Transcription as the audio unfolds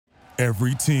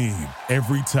Every team,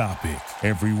 every topic,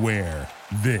 everywhere.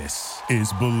 This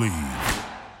is Believe.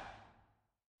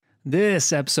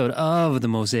 This episode of the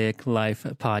Mosaic Life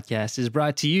podcast is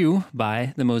brought to you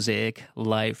by the Mosaic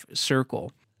Life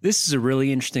Circle. This is a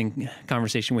really interesting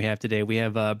conversation we have today. We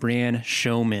have Brianne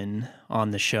Showman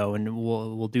on the show, and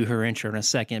we'll do her intro in a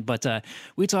second. But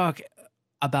we talk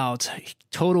about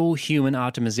total human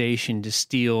optimization, to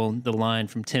steal the line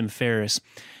from Tim Ferriss.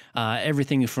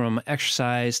 Everything from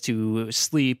exercise to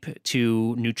sleep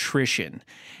to nutrition.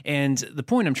 And the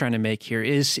point I'm trying to make here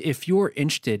is, if you're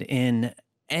interested in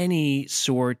any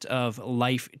sort of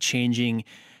life-changing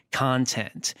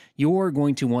content, you're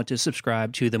going to want to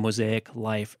subscribe to the Mosaic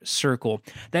Life Circle.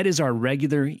 That is our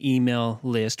regular email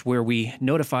list where we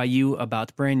notify you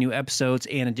about brand new episodes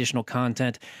and additional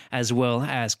content, as well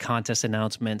as contest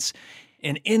announcements.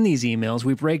 And in these emails,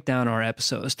 we break down our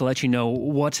episodes to let you know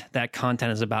what that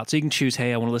content is about. So you can choose,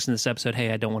 hey, I want to listen to this episode.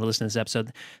 Hey, I don't want to listen to this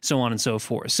episode, so on and so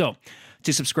forth. So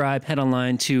to subscribe, head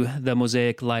online to the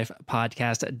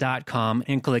mosaiclifepodcast.com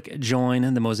and click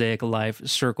join the Mosaic Life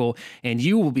Circle, and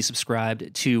you will be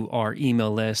subscribed to our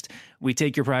email list. We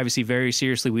take your privacy very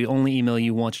seriously. We only email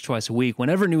you once or twice a week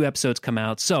whenever new episodes come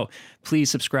out. So please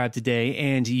subscribe today,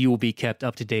 and you will be kept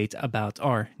up to date about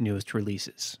our newest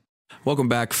releases. Welcome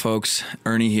back, folks.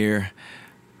 Ernie here.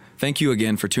 Thank you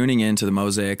again for tuning in to the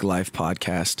Mosaic Life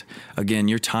podcast. Again,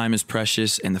 your time is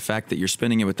precious, and the fact that you're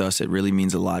spending it with us, it really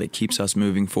means a lot. It keeps us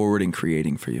moving forward and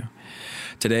creating for you.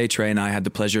 Today, Trey and I had the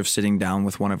pleasure of sitting down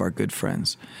with one of our good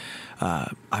friends.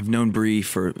 I've known Bree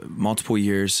for multiple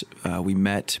years. We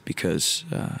met because,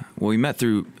 we met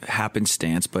through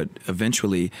happenstance, but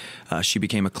eventually she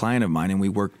became a client of mine, and we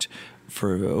worked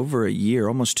for over a year,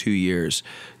 almost 2 years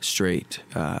straight,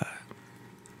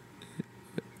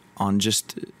 on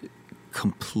just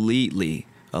completely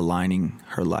aligning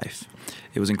her life.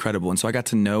 It was incredible. And so I got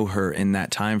to know her in that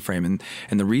time frame. And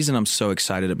the reason I'm so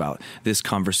excited about this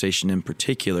conversation in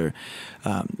particular,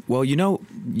 you know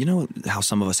how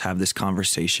some of us have this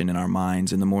conversation in our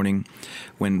minds in the morning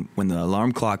when the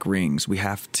alarm clock rings.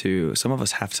 Some of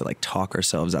us have to like talk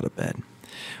ourselves out of bed.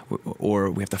 Or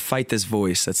we have to fight this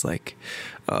voice that's like,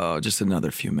 oh, just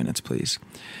another few minutes, please.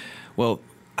 Well,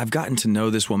 I've gotten to know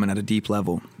this woman at a deep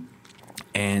level,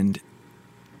 and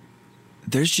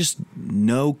there's just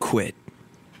no quit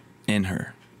in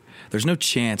her. There's no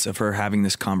chance of her having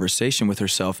this conversation with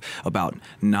herself about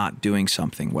not doing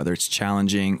something, whether it's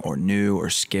challenging or new or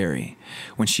scary.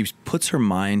 When she puts her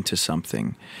mind to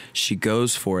something, she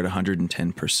goes for it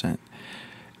 110%.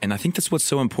 And I think that's what's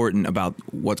so important about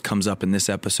what comes up in this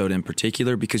episode in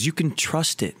particular, because you can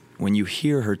trust it when you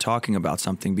hear her talking about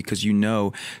something, because you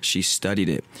know she's studied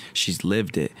it, she's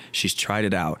lived it, she's tried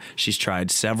it out, she's tried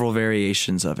several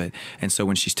variations of it. And so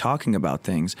when she's talking about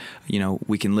things,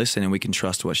 we can listen and we can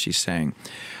trust what she's saying.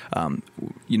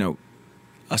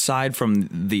 Aside from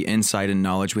the insight and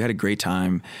knowledge, we had a great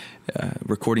time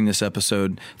recording this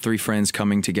episode, 3 friends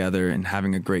coming together and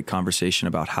having a great conversation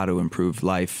about how to improve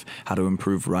life, how to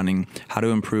improve running, how to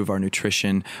improve our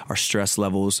nutrition, our stress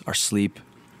levels, our sleep.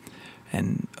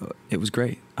 And it was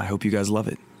great. I hope you guys love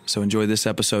it. So enjoy this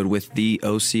episode with the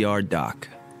OCR doc,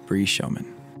 Bree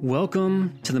Showman.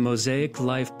 Welcome to the Mosaic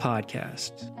Life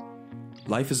podcast.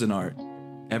 Life is an art.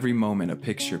 Every moment a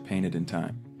picture painted in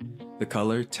time. The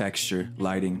color, texture,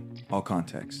 lighting, all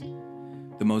context.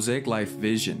 The Mosaic Life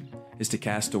vision is to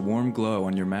cast a warm glow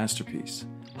on your masterpiece,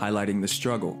 highlighting the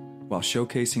struggle while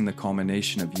showcasing the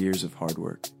culmination of years of hard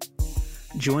work.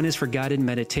 Join us for guided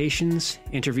meditations,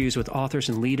 interviews with authors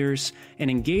and leaders,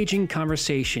 and engaging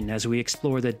conversation as we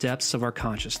explore the depths of our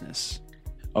consciousness.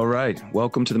 All right.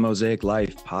 Welcome to the Mosaic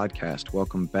Life podcast.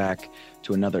 Welcome back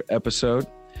to another episode.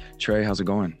 Trey, how's it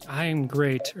going? I'm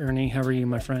great, Ernie. How are you,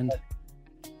 my friend?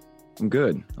 I'm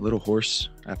good. A little hoarse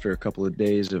after a couple of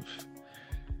days of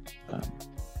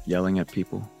yelling at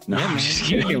people. No, yeah, I'm just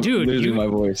kidding. Dude, losing my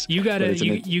voice. You got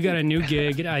a new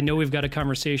gig. I know we've got a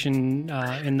conversation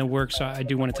in the works, so I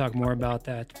do want to talk more about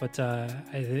that. But I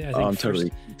think I'm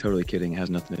totally kidding. It has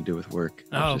nothing to do with work.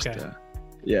 Okay.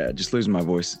 Just losing my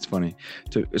voice. It's funny,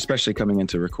 especially coming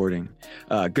into recording.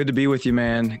 Good to be with you,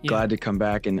 man. Yeah. Glad to come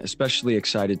back, and especially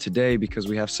excited today because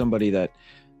we have somebody that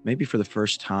maybe for the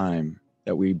first time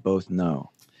that we both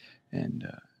know, and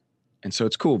so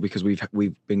it's cool because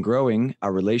we've been growing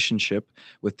our relationship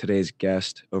with today's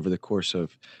guest over the course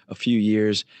of a few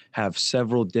years, have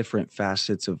several different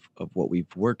facets of what we've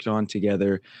worked on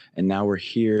together. And now we're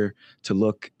here to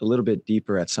look a little bit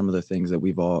deeper at some of the things that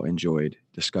we've all enjoyed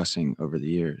discussing over the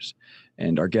years.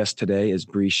 And our guest today is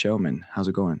Bree Showman. How's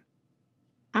it going?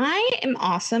 I am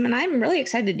awesome, and I'm really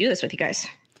excited to do this with you guys.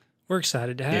 We're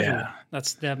excited to have you.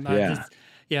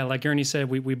 Yeah, like Ernie said,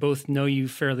 we both know you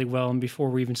fairly well. And before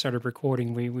we even started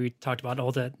recording, we talked about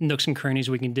all the nooks and crannies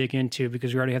we can dig into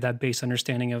because we already have that base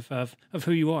understanding of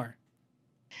who you are.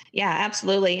 Yeah,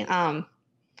 absolutely.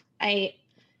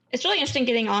 It's really interesting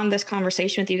getting on this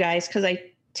conversation with you guys because I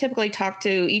typically talk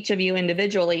to each of you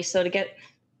individually. So to get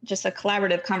just a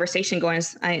collaborative conversation going,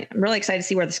 I'm really excited to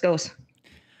see where this goes.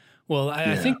 Well,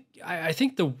 I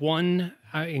think the one,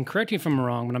 and correct me if I'm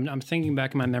wrong, but I'm thinking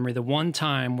back in my memory, the one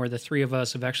time where the three of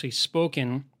us have actually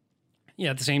spoken,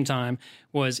 at the same time,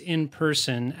 was in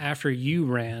person after you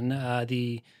ran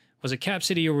was it Cap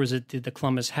City or was it the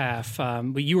Columbus half?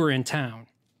 But you were in town.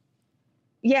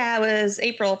 Yeah, it was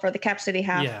April for the Cap City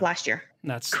half last year.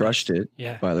 That's crushed it.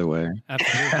 Yeah, by the way.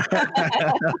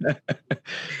 Absolutely.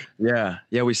 Yeah.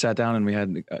 We sat down and we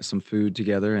had some food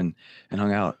together and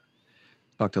hung out.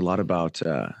 Talked a lot about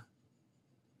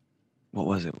what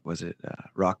was it? Was it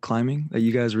rock climbing that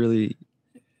you guys really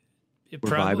were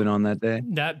vibing on that day?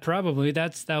 That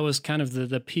was kind of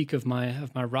the peak of my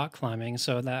rock climbing.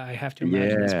 So that I have to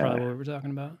imagine that's probably what we're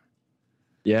talking about.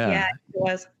 Yeah, it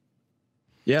was.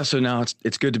 Yeah, so now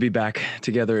it's good to be back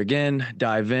together again,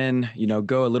 dive in,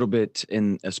 go a little bit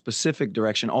in a specific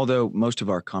direction, although most of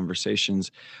our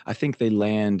conversations, I think they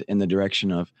land in the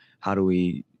direction of how do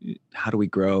we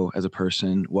grow as a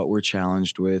person, what we're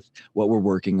challenged with, what we're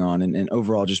working on, and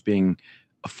overall just being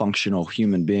a functional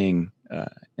human being,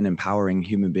 an empowering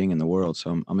human being in the world.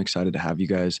 So I'm excited to have you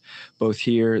guys both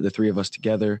here, the three of us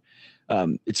together.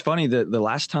 It's funny that the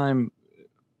last time,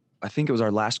 I think it was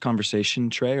our last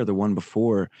conversation, Trey, or the one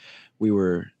before, we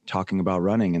were talking about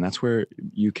running, and that's where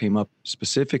you came up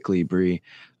specifically, Bree,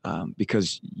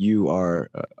 because you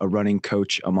are a running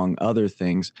coach among other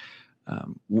things.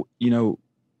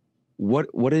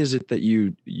 What is it that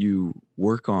you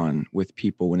work on with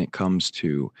people when it comes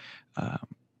to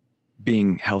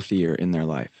being healthier in their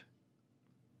life?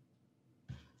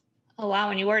 Oh wow,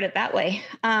 when you word it that way,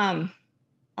 a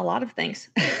lot of things.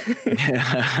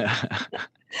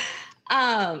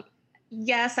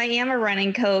 Yes, I am a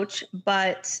running coach,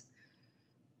 but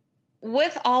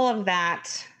with all of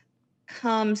that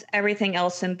comes everything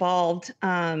else involved.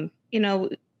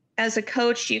 As a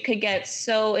coach, you could get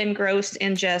so engrossed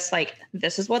in just like,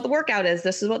 this is what the workout is.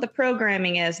 This is what the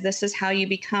programming is. This is how you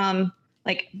become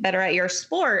like better at your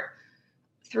sport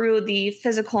through the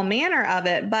physical manner of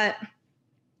it. But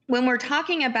when we're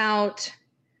talking about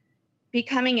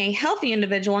becoming a healthy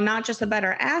individual, not just a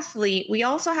better athlete, we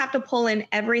also have to pull in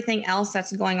everything else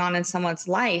that's going on in someone's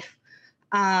life.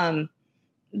 The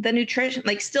nutrition,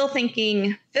 like still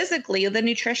thinking physically, the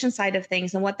nutrition side of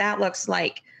things and what that looks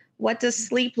like. What does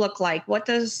sleep look like? What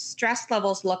does stress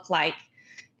levels look like?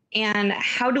 And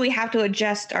how do we have to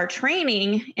adjust our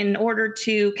training in order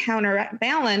to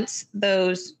counterbalance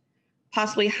those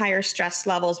possibly higher stress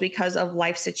levels because of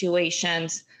life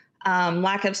situations?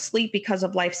 Lack of sleep because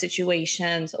of life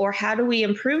situations, or how do we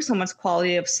improve someone's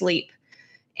quality of sleep?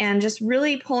 And just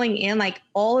really pulling in like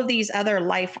all of these other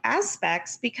life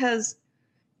aspects, because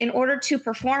in order to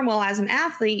perform well as an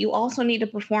athlete, you also need to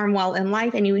perform well in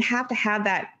life, and you have to have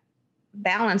that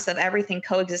balance of everything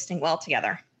coexisting well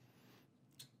together.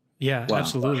 Yeah, wow.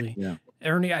 Absolutely. Yeah.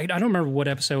 Ernie, I don't remember what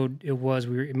episode it was.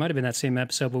 It might have been that same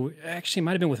episode, but actually it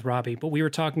might have been with Robbie. But we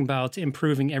were talking about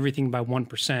improving everything by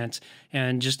 1%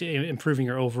 and just improving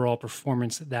your overall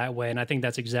performance that way. And I think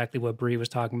that's exactly what Bree was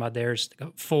talking about. There's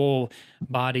full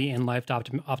body and life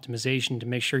optimization to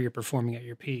make sure you're performing at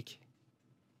your peak.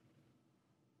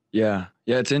 Yeah.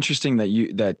 It's interesting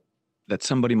that that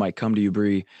somebody might come to you,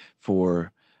 Bree,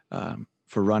 for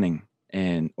running.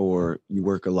 Or you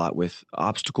work a lot with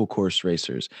obstacle course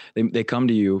racers. They come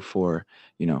to you for,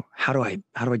 how do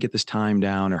I get this time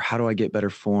down, or how do I get better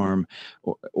form,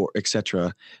 or et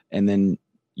cetera. And then,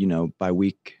 by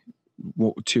week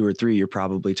 2 or 3, you're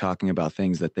probably talking about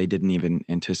things that they didn't even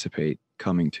anticipate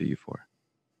coming to you for.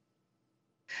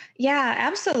 Yeah,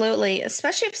 absolutely.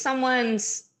 Especially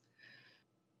if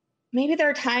maybe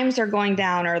their times are going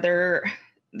down, or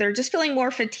they're just feeling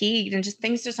more fatigued and just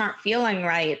things just aren't feeling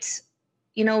right.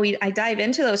 I dive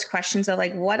into those questions of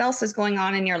like, what else is going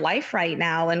on in your life right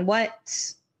now, and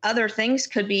what other things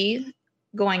could be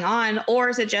going on? Or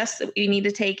is it just that you need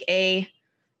to take a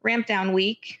ramp down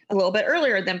week a little bit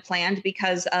earlier than planned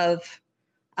because of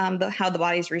how the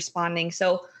body's responding?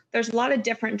 So there's a lot of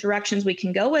different directions we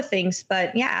can go with things,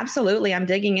 but yeah, absolutely. I'm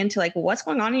digging into like, what's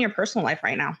going on in your personal life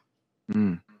right now?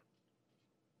 Mm.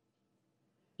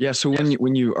 Yeah. So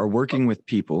when you are working with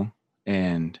people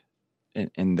and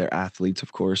they're athletes,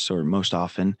 of course, or most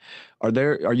often,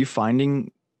 are you finding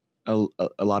a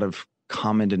lot of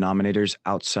common denominators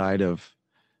outside of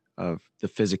the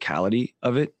physicality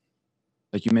of it?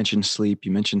 Like you mentioned sleep,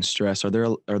 you mentioned stress. Are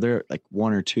there like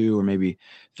one or two or maybe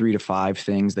 3 to 5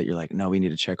 things that you're like, no, we need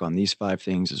to check on these 5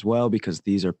 things as well because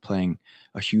these are playing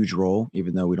a huge role,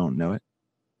 even though we don't know it?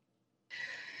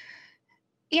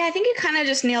 Yeah, I think you kind of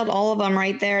just nailed all of them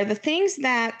right there. The things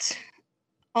that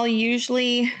I'll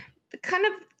usually, the kind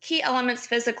of key elements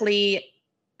physically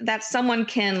that someone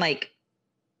can like,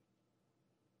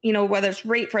 whether it's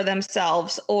rate for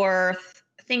themselves or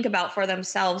think about for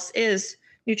themselves is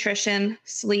nutrition,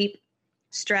 sleep,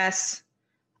 stress,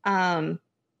 um,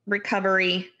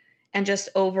 recovery, and just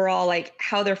overall like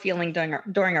how they're feeling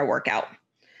during our workout.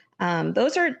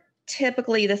 Those are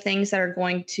typically the things that are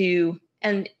going to,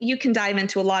 and you can dive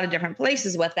into a lot of different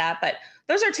places with that, but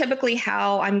those are typically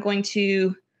how I'm going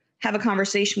to have a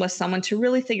conversation with someone to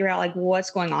really figure out like what's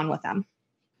going on with them.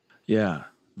 Yeah,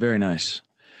 very nice.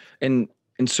 And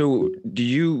so do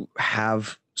you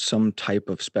have some type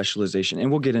of specialization? And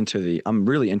we'll get into I'm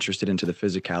really interested into the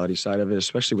physicality side of it,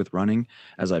 especially with running,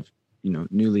 as I've,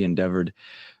 newly endeavored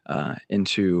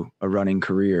into a running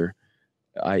career,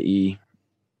 i.e.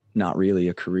 not really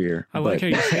a career. I like how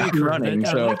you say I'm running.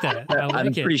 I So like that. I like I'm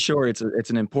it. pretty sure it's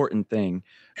an important thing.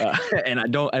 And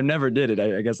I never did it.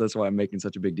 I guess that's why I'm making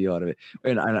such a big deal out of it.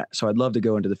 So I'd love to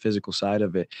go into the physical side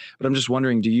of it, but I'm just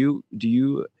wondering, do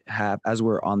you have, as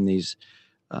we're on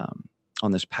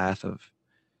on this path of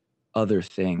other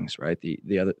things, right?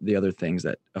 The other things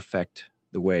that affect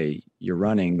the way you're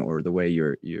running or the way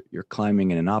you're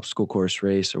climbing in an obstacle course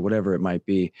race or whatever it might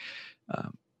be.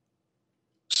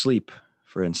 Sleep,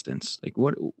 for instance, like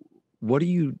how do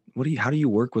you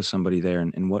work with somebody there,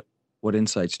 and what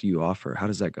insights do you offer? How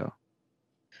does that go?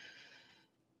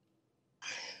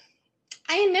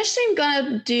 I initially am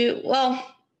going to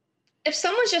if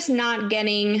someone's just not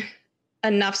getting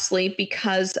enough sleep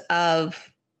because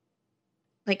of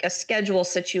like a schedule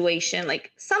situation,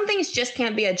 like some things just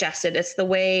can't be adjusted. It's the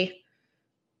way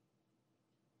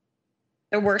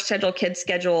their work schedule, kid's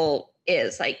schedule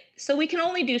is like, so we can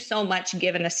only do so much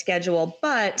given a schedule,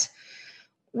 but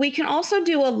we can also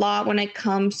do a lot when it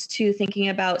comes to thinking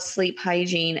about sleep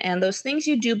hygiene and those things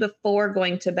you do before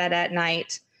going to bed at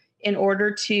night in order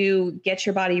to get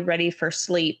your body ready for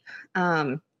sleep.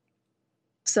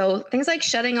 So things like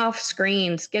shutting off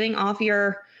screens, getting off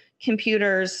your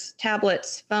computers,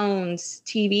 tablets, phones,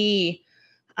 TV,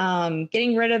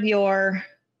 getting rid of your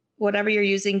whatever you're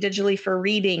using digitally for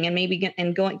reading, and maybe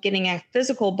getting a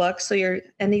physical book so you're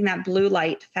ending that blue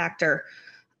light factor.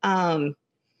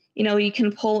 You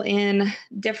can pull in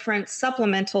different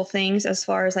supplemental things as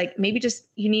far as like maybe just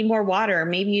you need more water,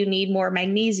 maybe you need more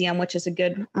magnesium, which is a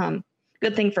good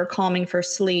thing for calming for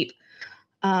sleep.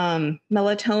 Melatonin,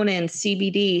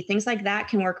 CBD, things like that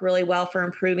can work really well for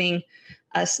improving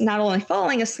us not only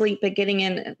falling asleep, but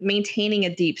maintaining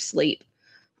a deep sleep.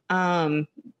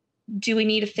 Do we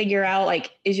need to figure out,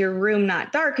 like, is your room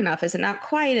not dark enough? Is it not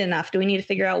quiet enough? Do we need to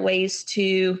figure out ways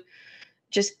to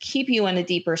just keep you in a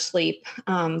deeper sleep?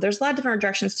 There's a lot of different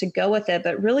directions to go with it,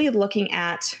 but really looking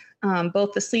at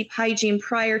both the sleep hygiene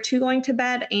prior to going to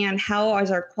bed and how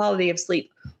is our quality of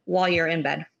sleep while you're in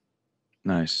bed.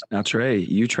 Nice. Now, Trey,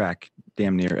 you track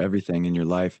damn near everything in your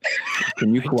life.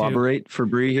 Can you corroborate for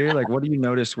Bree here? Like, what do you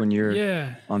notice when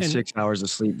you're on 6 hours of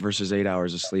sleep versus 8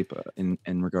 hours of sleep in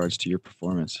regards to your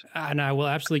performance? And I will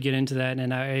absolutely get into that.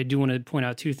 And I do want to point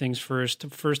out two things first.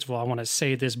 First of all, I want to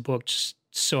say this book just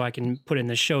so I can put it in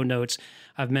the show notes.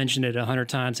 I've mentioned it 100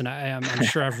 times, and I'm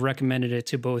sure I've recommended it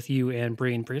to both you and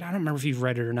Bree. And Bree, I don't remember if you've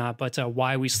read it or not, but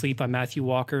Why We Sleep by Matthew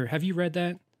Walker. Have you read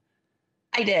that?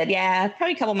 I did, yeah,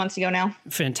 probably a couple months ago now.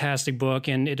 Fantastic book,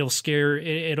 and it'll scare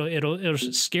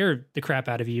the crap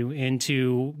out of you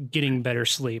into getting better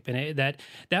sleep, and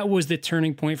that was the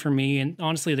turning point for me. And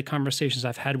honestly, the conversations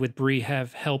I've had with Bree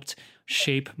have helped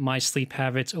shape my sleep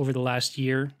habits over the last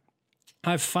year.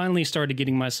 I've finally started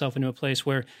getting myself into a place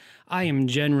where I am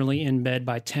generally in bed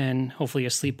by 10, hopefully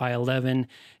asleep by 11,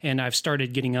 and I've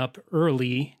started getting up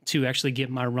early to actually get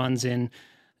my runs in,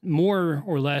 more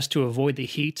or less to avoid the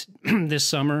heat this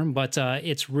summer, but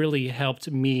it's really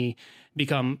helped me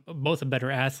become both a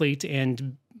better athlete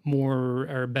and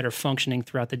better functioning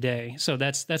throughout the day. So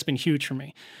that's been huge for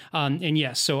me. And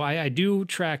yes, so I do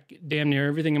track damn near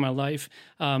everything in my life.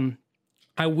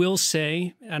 I will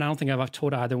say, and I don't think I've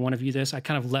told either one of you this, I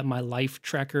kind of let my life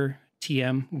tracker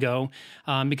TM go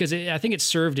because I think it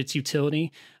served its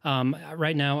utility.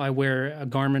 Right now I wear a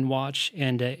Garmin watch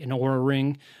and an Oura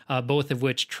ring, both of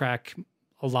which track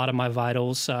a lot of my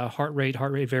vitals, heart rate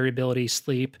variability,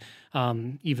 sleep,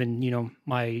 even,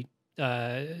 my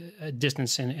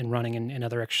distance in running and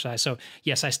other exercise. So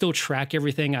yes, I still track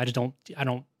everything. I don't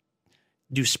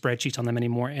do spreadsheets on them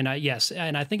anymore. And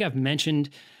I think I've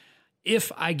mentioned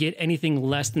if I get anything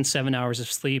less than 7 hours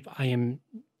of sleep,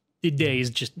 the day is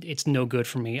just, it's no good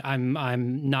for me.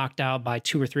 I'm knocked out by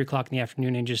 2 or 3 o'clock in the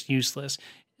afternoon and just useless.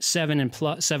 7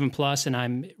 plus, and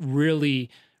I'm really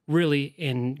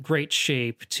in great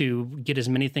shape to get as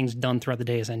many things done throughout the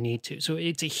day as I need to. So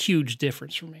it's a huge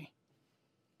difference for me.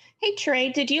 Hey,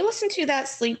 Trey, did you listen to that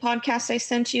sleep podcast I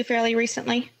sent you fairly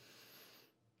recently?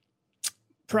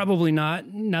 Probably not.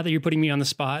 Now that you're putting me on the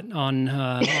spot on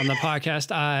the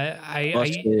podcast,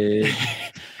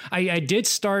 I did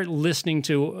start listening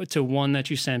to one that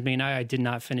you sent me, and I did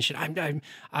not finish it.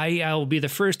 I'll be the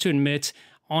first to admit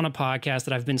on a podcast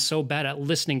that I've been so bad at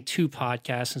listening to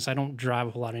podcasts since I don't drive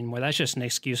a whole lot anymore. That's just an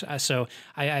excuse. So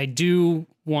I do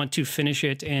want to finish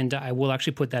it, and I will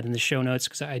actually put that in the show notes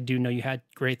because I do know you had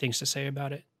great things to say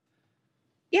about it.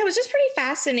 Yeah, it was just pretty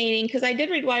fascinating because I did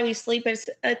read Why We Sleep.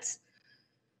 It's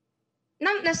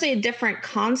not necessarily a different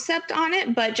concept on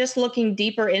it, but just looking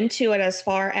deeper into it as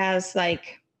far as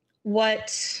like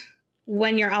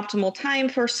when your optimal time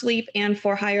for sleep and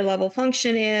for higher level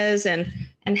function is, and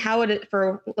how it,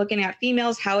 for looking at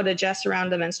females, how it adjusts around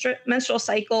the menstrual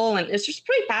cycle. And it's just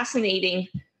pretty fascinating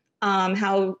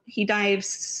how he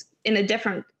dives in a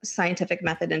different scientific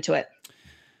method into it.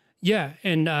 Yeah.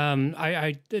 And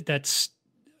I that's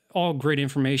all great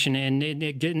information. And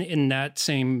getting in that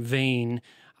same vein,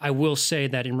 I will say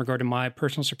that in regard to my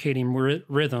personal circadian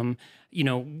rhythm,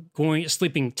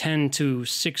 sleeping 10 to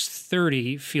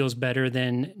 6:30 feels better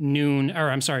than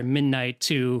midnight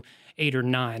to 8 or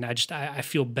 9. I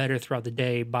feel better throughout the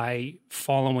day by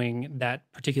following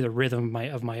that particular rhythm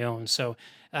of my own. So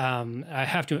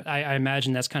I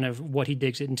imagine that's kind of what he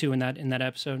digs into in that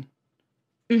episode.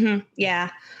 Mm-hmm.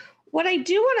 Yeah. What I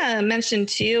do want to mention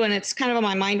too, and it's kind of on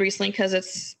my mind recently because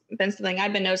it's been something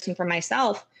I've been noticing for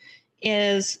myself,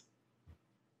 is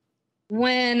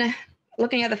when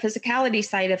looking at the physicality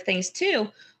side of things too,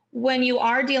 when you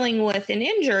are dealing with an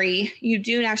injury, you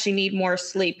do actually need more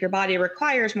sleep. Your body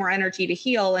requires more energy to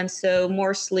heal. And so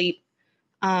more sleep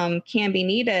can be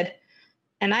needed.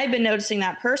 And I've been noticing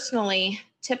that personally.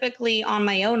 Typically on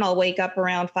my own, I'll wake up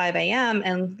around 5 a.m.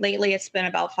 And lately it's been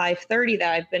about 5:30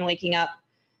 that I've been waking up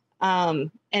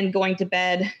and going to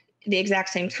bed the exact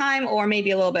same time or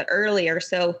maybe a little bit earlier.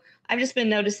 So I've just been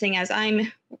noticing as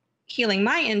I'm healing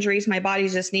my injuries, my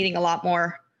body's just needing a lot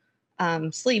more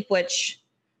sleep, which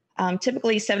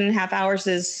typically 7.5 hours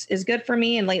is good for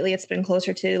me. And lately it's been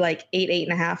closer to like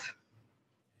 8.5.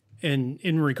 And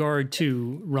in regard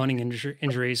to running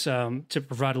injuries, to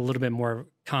provide a little bit more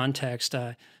context,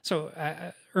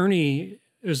 Ernie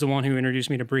is the one who introduced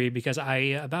me to Bree because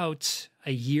about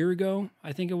a year ago,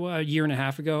 I think it was a year and a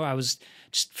half ago, I was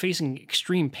just facing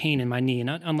extreme pain in my knee.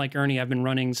 And unlike Ernie, I've been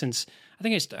running since I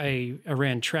think I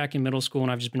ran track in middle school,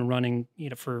 and I've just been running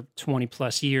for 20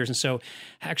 plus years. And so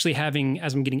actually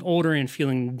as I'm getting older and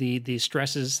feeling the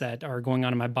stresses that are going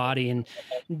on in my body and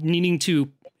needing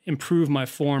to improve my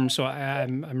form, so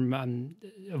I'm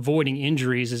avoiding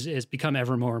injuries has become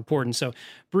ever more important. So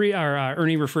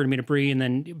Ernie referred me to Bree, and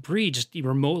then Bree just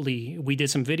remotely, we did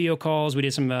some video calls, we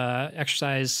did some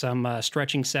exercise, some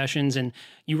stretching sessions, and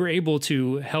you were able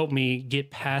to help me get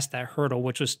past that hurdle,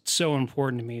 which was so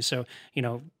important to me. So,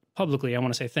 publicly, I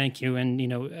want to say thank you and,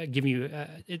 give you,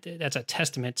 that's a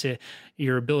testament to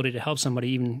your ability to help somebody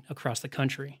even across the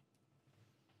country.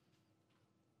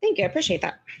 Thank you. I appreciate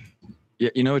that. Yeah,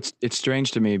 it's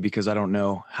strange to me because I don't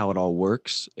know how it all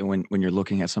works when you're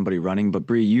looking at somebody running. But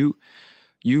Bree,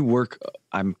 you work,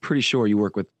 I'm pretty sure you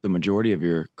work with the majority of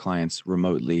your clients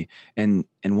remotely. And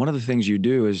one of the things you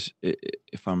do is,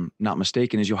 if I'm not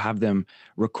mistaken, is you'll have them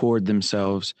record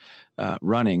themselves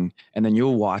running, and then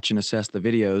you'll watch and assess the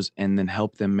videos and then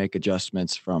help them make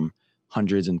adjustments from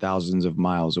hundreds and thousands of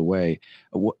miles away.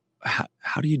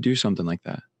 How do you do something like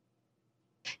that?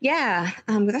 Yeah,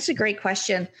 that's a great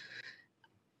question.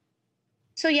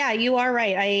 So yeah, you are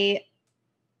right.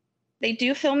 They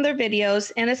do film their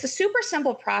videos, and it's a super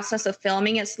simple process of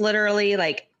filming. It's literally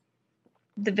like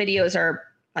the videos are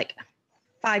like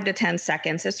 5 to 10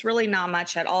 seconds. It's really not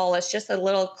much at all. It's just a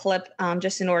little clip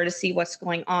just in order to see what's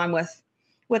going on with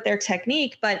their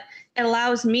technique. But it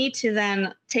allows me to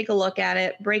then take a look at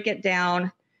it, break it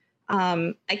down.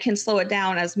 I can slow it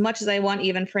down as much as I want,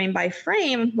 even frame by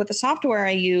frame with the software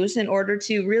I use, in order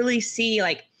to really see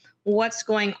like what's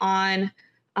going on,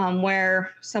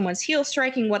 where someone's heel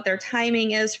striking, what their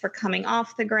timing is for coming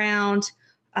off the ground,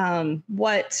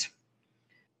 what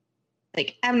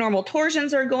like abnormal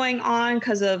torsions are going on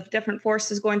because of different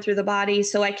forces going through the body.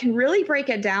 So I can really break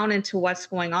it down into what's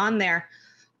going on there.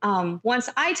 Once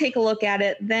I take a look at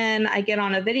it, then I get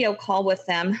on a video call with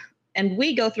them and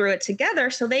we go through it together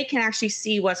so they can actually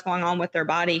see what's going on with their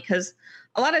body. Because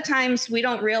a lot of times we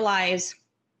don't realize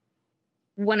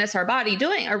when it's our body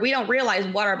doing, or we don't realize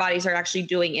what our bodies are actually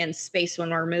doing in space when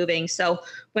we're moving. So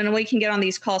when we can get on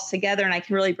these calls together and I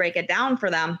can really break it down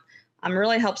for them,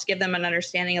 really helps give them an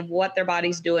understanding of what their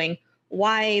body's doing,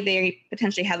 why they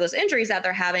potentially have those injuries that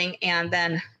they're having, and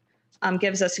then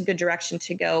gives us a good direction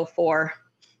to go for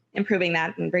improving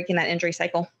that and breaking that injury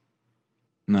cycle.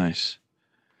 Nice.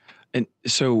 And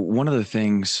so one of the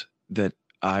things that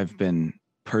I've been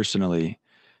personally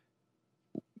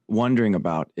wondering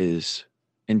about is,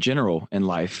 in general in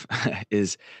life,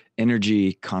 is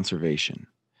energy conservation.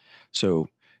 So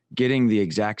getting the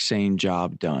exact same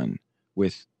job done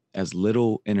with as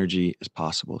little energy as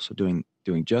possible. So doing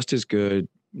just as good,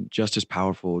 just as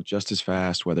powerful, just as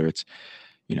fast, whether it's,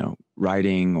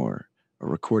 writing or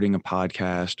recording a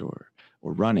podcast or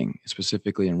running,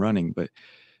 specifically in running. But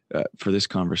for this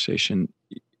conversation,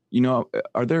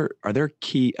 are there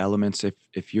key elements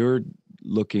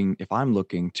if I'm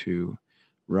looking to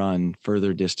run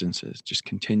further distances, just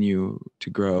continue to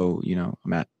grow,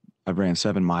 I've ran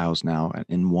 7 miles now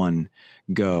in one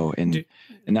go. And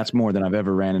that's more than I've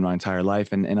ever ran in my entire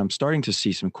life. And I'm starting to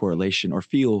see some correlation, or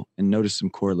feel and notice some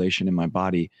correlation in my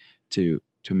body to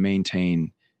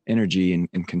maintain energy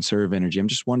and conserve energy. I'm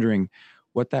just wondering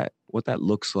what that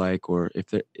looks like, or if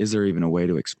there is even a way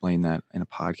to explain that in a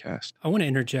podcast. I want to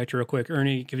interject real quick,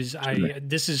 Ernie, because I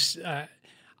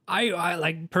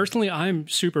like personally, I'm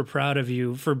super proud of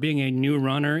you for being a new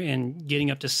runner and getting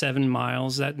up to 7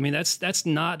 miles. That's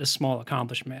not a small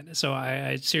accomplishment. So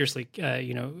I seriously,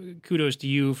 kudos to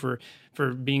you for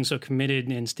being so committed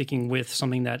and sticking with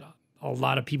something that a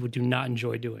lot of people do not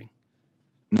enjoy doing.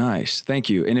 Nice. Thank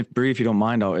you. And if you don't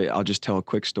mind, I'll just tell a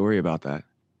quick story about that.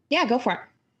 Yeah, go for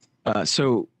it.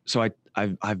 So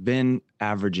I've been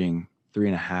averaging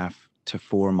 3.5 to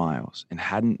 4 miles and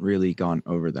hadn't really gone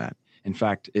over that. In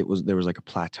fact, there was like a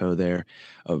plateau there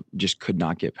of just could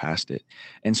not get past it.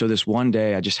 And so this one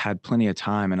day I just had plenty of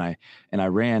time, and I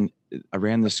ran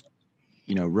this,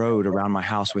 road around my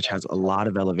house, which has a lot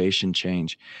of elevation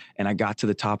change. And I got to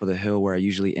the top of the hill where I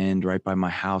usually end, right by my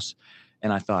house.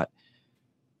 And I thought,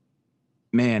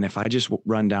 man, if I just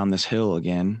run down this hill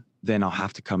again, then I'll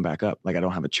have to come back up. Like, I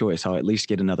don't have a choice. I'll at least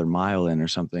get another mile in or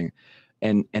something.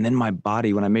 And then my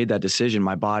body, when I made that decision,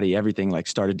 everything like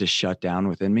started to shut down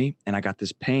within me. And I got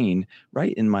this pain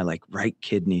right in my like right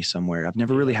kidney somewhere. I've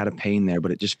never really had a pain there,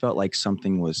 but it just felt like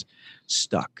something was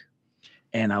stuck.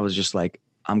 And I was just like,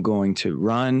 I'm going to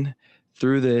run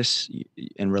through this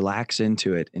and relax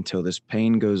into it until this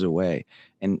pain goes away.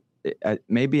 And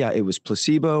it was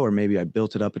placebo, or maybe I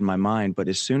built it up in my mind. But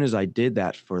as soon as I did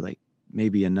that for like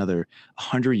maybe another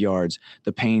 100 yards,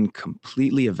 the pain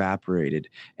completely evaporated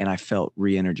and I felt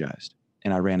re-energized,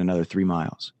 and I ran another 3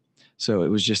 miles. So it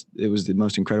was the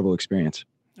most incredible experience.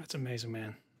 That's amazing,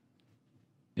 man.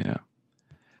 Yeah.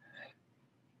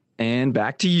 And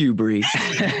back to you, Bree.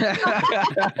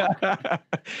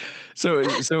 So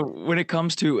when it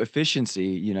comes to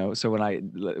efficiency,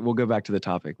 we'll go back to the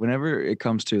topic. Whenever it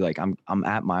comes to like, I'm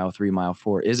at mile 3, mile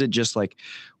 4, is it just like,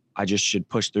 I just should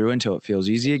push through until it feels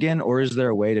easy again? Or is there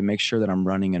a way to make sure that I'm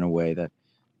running in a way that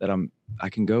I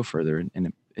can go further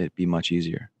and it be much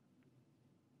easier?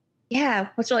 Yeah.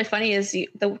 What's really funny is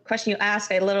the question you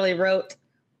asked, I literally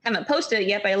haven't posted it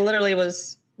yet, but I literally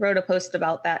wrote a post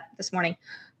about that this morning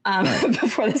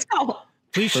before this call.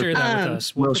 Please share that with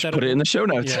us. We'll put it in the show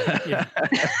notes. Yeah.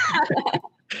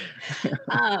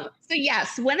 So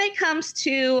yes, when it comes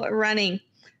to running,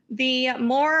 the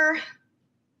more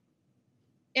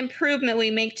improvement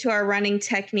we make to our running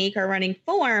technique, our running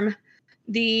form,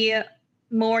 the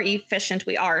more efficient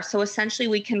we are. So essentially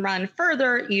we can run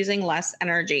further using less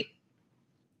energy.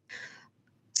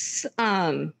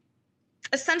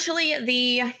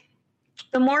 Essentially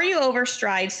the more you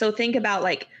overstride, so think about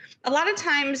like a lot of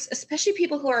times, especially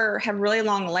people who have really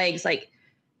long legs, like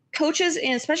coaches,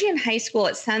 and especially in high school,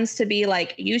 it tends to be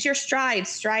like, use your stride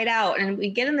out. And we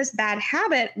get in this bad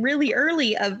habit really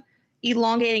early of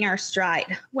elongating our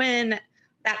stride, when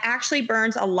that actually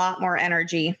burns a lot more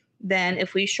energy than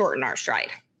if we shorten our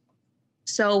stride.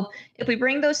 So if we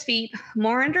bring those feet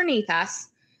more underneath us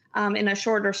in a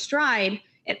shorter stride,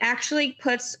 it actually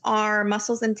puts our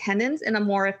muscles and tendons in a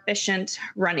more efficient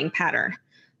running pattern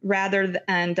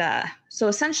so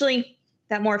essentially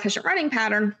that more efficient running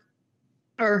pattern,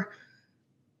 or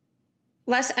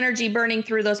less energy burning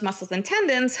through those muscles and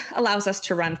tendons, allows us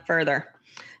to run further.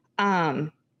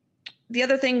 The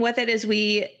other thing with it is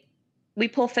we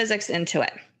pull physics into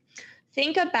it.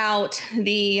 Think about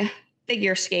the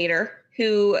figure skater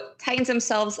who tightens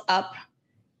themselves up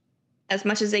as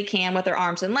much as they can with their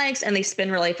arms and legs, and they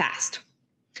spin really fast.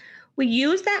 We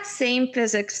use that same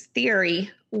physics theory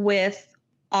with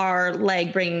our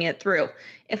leg, bringing it through.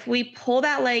 If we pull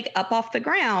that leg up off the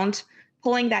ground,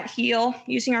 pulling that heel,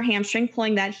 using our hamstring,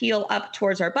 pulling that heel up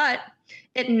towards our butt,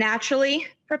 it naturally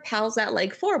propels that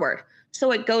leg forward.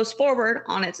 So it goes forward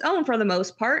on its own for the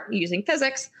most part using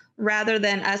physics, rather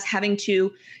than us having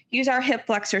to use our hip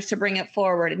flexors to bring it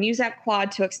forward and use that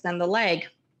quad to extend the leg.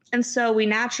 And so we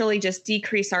naturally just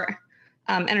decrease our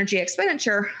energy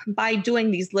expenditure by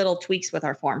doing these little tweaks with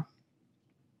our form.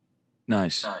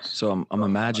 Nice. So I'm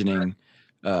imagining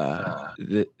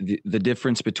the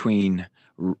difference between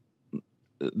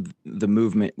the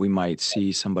movement we might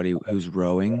see somebody who's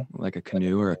rowing like a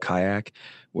canoe or a kayak,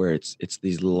 where it's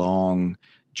these long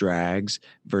drags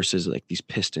versus like these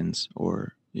pistons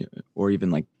or even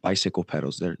like bicycle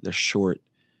pedals. They're short,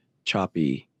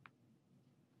 choppy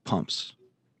pumps.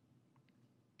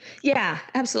 Yeah,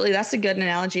 absolutely. That's a good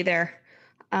analogy there.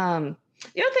 The other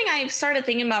thing I've started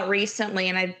thinking about recently,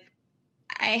 and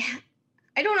I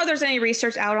don't know if there's any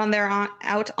research out on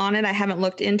it. I haven't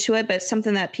looked into it, but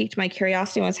something that piqued my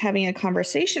curiosity when I was having a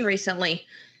conversation recently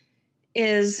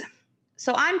is,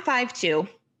 so I'm 5'2".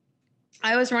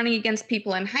 I was running against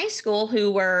people in high school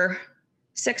who were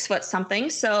 6 foot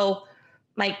something. So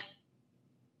my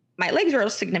legs were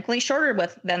significantly shorter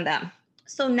than them.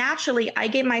 So naturally, I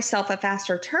gave myself a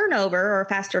faster turnover or a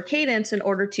faster cadence in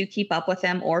order to keep up with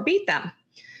them or beat them.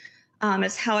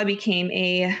 It's how I became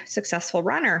a successful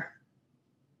runner.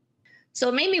 So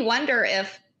it made me wonder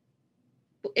if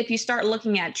you start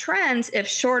looking at trends, if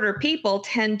shorter people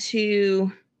tend to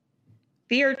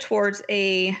veer towards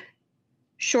a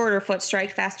shorter foot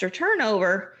strike, faster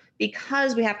turnover,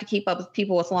 because we have to keep up with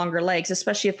people with longer legs,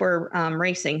 especially if we're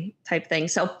racing type thing.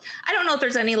 So I don't know if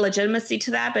there's any legitimacy to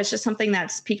that, but it's just something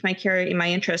that's piqued my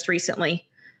interest recently.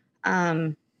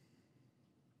 If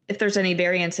there's any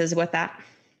variances with that.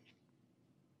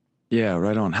 Yeah,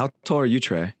 right on. How tall are you,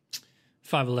 Trey?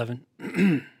 5'11".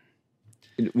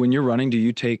 When you're running,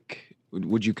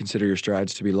 would you consider your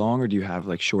strides to be long, or do you have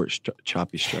like short,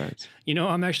 choppy strides?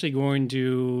 I'm actually going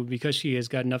to, because she has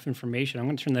got enough information, I'm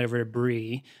going to turn that over to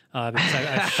Bree.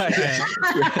 Because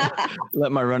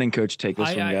let my running coach take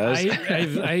this one, guys.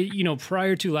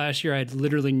 Prior to last year, I'd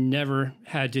literally never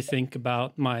had to think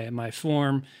about my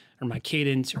form or my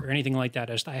cadence or anything like that.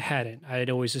 I hadn't. I had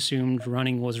always assumed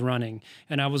running was running,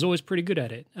 and I was always pretty good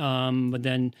at it. But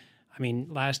then,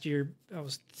 last year I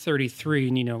was 33,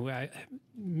 and I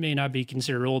may not be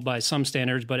considered old by some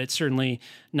standards, but it's certainly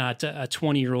not a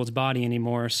 20-year-old's body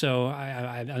anymore. So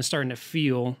I'm starting to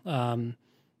feel, the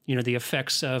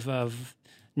effects of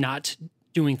not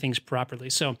doing things properly.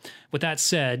 So with that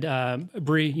said,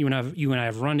 Bree, you and I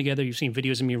have run together. You've seen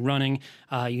videos of me running.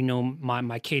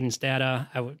 My cadence data.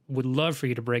 I would love for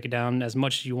you to break it down as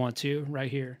much as you want to right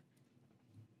here.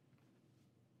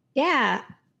 Yeah.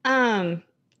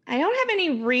 I don't have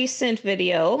any recent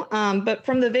video, but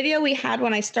from the video we had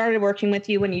when I started working with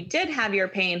you, when you did have your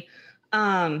pain,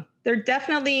 there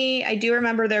definitely, I do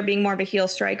remember there being more of a heel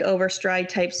strike, overstride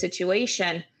type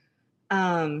situation.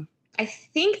 I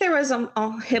think there was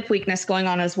a hip weakness going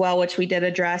on as well, which we did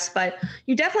address, but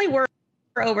you definitely were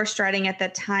overstriding at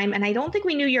that time. And I don't think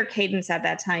we knew your cadence at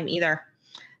that time either.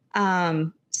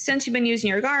 Since you've been using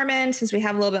your Garmin, since we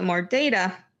have a little bit more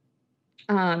data,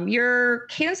 your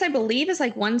cadence, I believe, is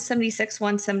like 176,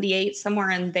 178, somewhere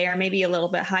in there, maybe a little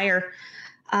bit higher.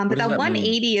 But that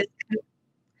 180 is,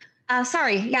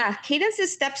 cadence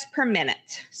is steps per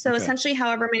minute. So essentially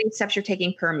however many steps you're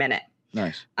taking per minute.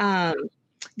 Nice.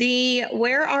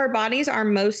 Where our bodies are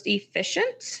most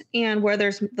efficient and where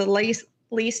there's the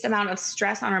least amount of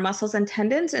stress on our muscles and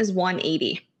tendons is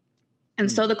 180.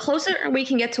 And so the closer we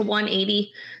can get to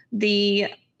 180,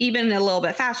 even a little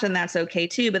bit faster than that's okay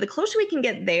too. But the closer we can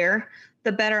get there,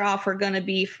 the better off we're going to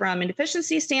be from an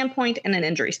efficiency standpoint and an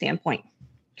injury standpoint.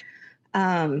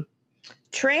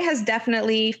 Trey has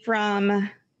definitely, from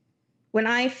when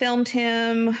I filmed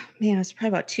him, it's probably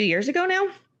about 2 years ago now.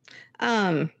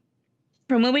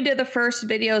 From when we did the first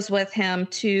videos with him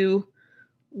to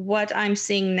what I'm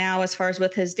seeing now as far as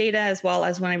with his data, as well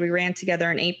as when we ran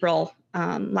together in April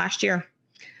last year,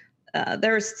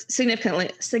 there's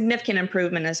significant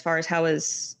improvement as far as how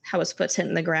his foot's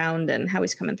hitting the ground and how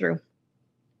he's coming through.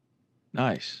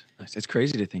 Nice. It's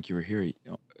crazy to think you were here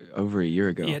over a year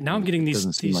ago. Yeah, now I'm getting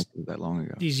doesn't seem like it was that long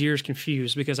ago. These years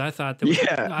confused because I thought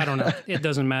that I don't know. It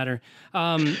doesn't matter.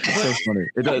 It's so funny.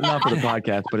 Not for the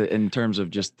podcast, but in terms of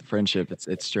just the friendship,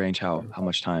 it's strange how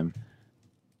much time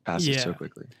past it so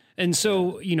quickly. And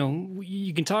so,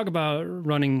 you can talk about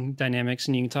running dynamics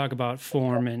and you can talk about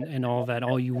form and all that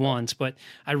all you want, but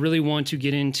I really want to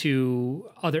get into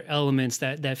other elements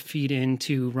that feed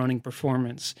into running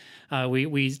performance.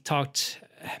 We talked,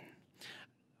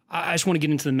 I just want to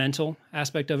get into the mental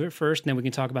aspect of it first, and then we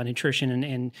can talk about nutrition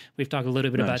and we've talked a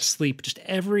little bit about sleep. Just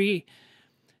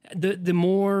the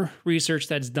more research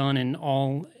that's done in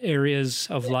all areas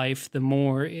of life, the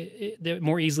more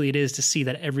easily it is to see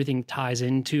that everything ties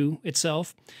into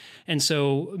itself. And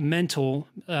so the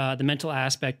mental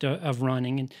aspect of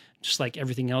running, and just like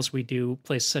everything else we do,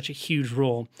 plays such a huge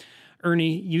role.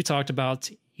 Ernie, you talked about,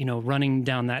 running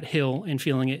down that hill and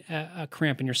feeling a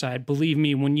cramp in your side. Believe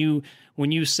me, when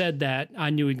you said that, I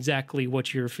knew exactly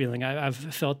what you were feeling. I've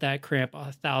felt that cramp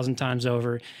 1,000 times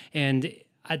over. And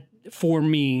for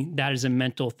me, that is a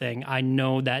mental thing. I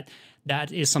know that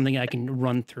is something I can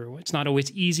run through. It's not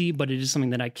always easy, but it is something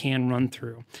that I can run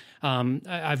through.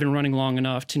 I've been running long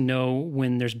enough to know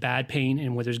when there's bad pain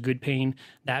and when there's good pain.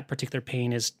 That particular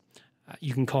pain is,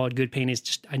 you can call it good pain. It's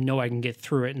just, I know I can get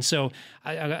through it. And so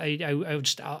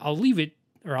I'll leave it,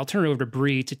 or I'll turn it over to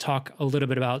Bree to talk a little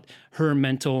bit about her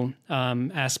mental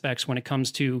aspects when it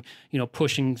comes to,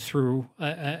 pushing through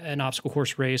an obstacle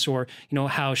course race, or,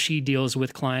 how she deals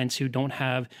with clients who don't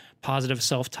have positive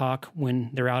self-talk when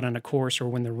they're out on a course or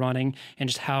when they're running, and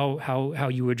just how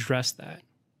you address that.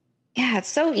 Yeah, it's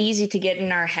so easy to get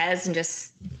in our heads and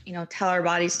just, tell our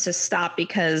bodies to stop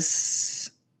because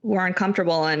we're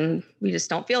uncomfortable and we just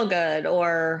don't feel good,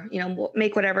 or,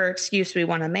 make whatever excuse we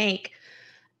want to make.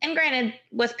 And granted,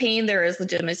 with pain, there is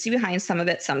legitimacy behind some of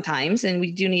it sometimes, and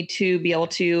we do need to be able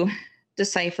to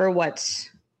decipher what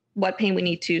pain we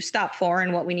need to stop for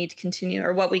and what we need to continue,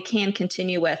 or what we can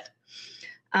continue with.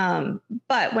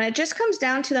 But when it just comes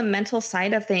down to the mental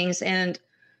side of things, and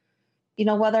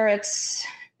whether it's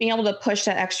being able to push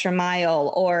that extra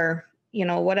mile, or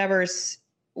whatever's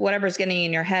getting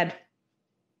in your head,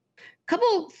 a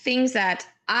couple things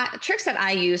tricks that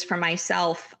I use for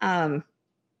myself.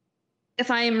 If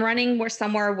I'm running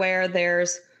somewhere where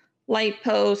there's light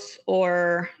posts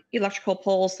or electrical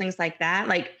poles, things like that,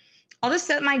 like I'll just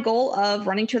set my goal of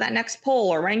running to that next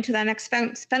pole or running to that next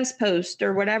fence post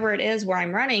or whatever it is where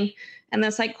I'm running. And then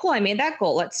it's like, cool, I made that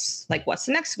goal. What's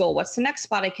the next goal? What's the next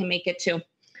spot I can make it to?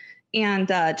 And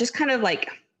just kind of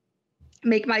like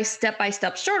make my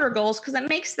step-by-step shorter goals, because it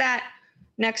makes that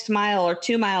next mile or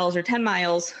 2 miles or 10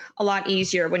 miles a lot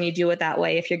easier when you do it that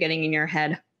way if you're getting in your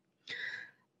head.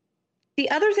 The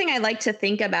other thing I like to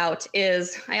think about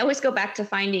is I always go back to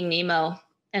Finding Nemo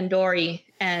and Dory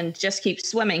and Just Keep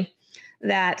Swimming.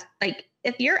 That, like,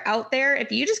 if you're out there,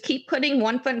 if you just keep putting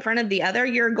one foot in front of the other,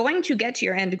 you're going to get to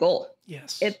your end goal.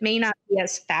 Yes. It may not be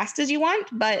as fast as you want,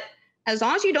 but as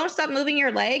long as you don't stop moving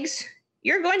your legs,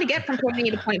 you're going to get from point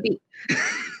A to point B.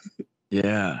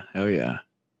 Yeah. Oh, yeah.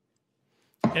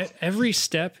 Every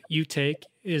step you take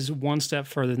is one step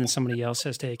further than somebody else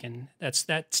has taken.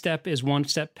 That step is one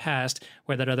step past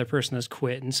where that other person has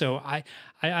quit. And so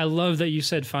I love that you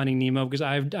said Finding Nemo, because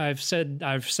I've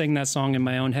sang that song in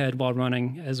my own head while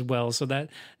running as well. So that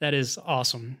is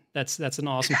awesome. That's an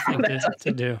awesome thing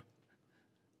to do.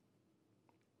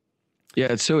 Yeah,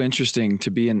 it's so interesting to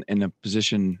be in a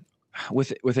position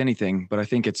with anything, but I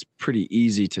think it's pretty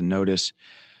easy to notice.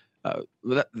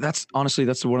 That's one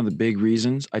of the big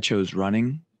reasons I chose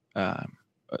running.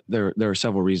 There are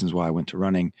several reasons why I went to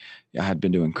running. I had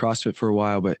been doing CrossFit for a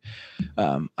while, but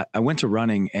I went to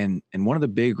running, and one of the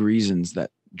big reasons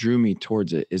that drew me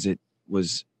towards it is it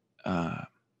was at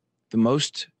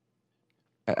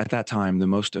that time, the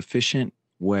most efficient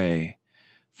way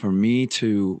for me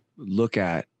to look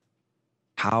at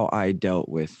how I dealt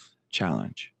with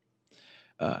challenge,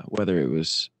 whether it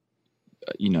was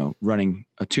running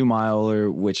a 2 miler,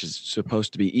 which is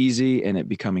supposed to be easy, and it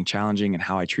becoming challenging, and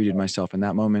how I treated myself in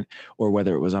that moment, or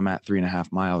whether it was I'm at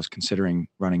 3.5 miles considering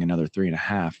running another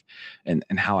 3.5, and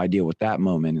how I deal with that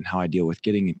moment, and how I deal with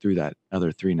getting through that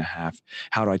other 3.5.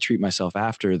 How do I treat myself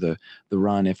after the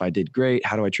run if I did great?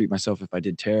 How do I treat myself if I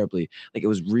did terribly? Like, it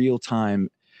was real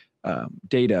time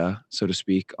data, so to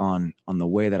speak, on the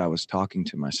way that I was talking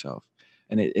to myself.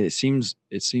 And it seems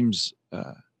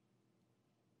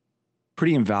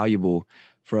pretty invaluable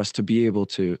for us to be able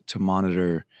to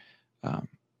monitor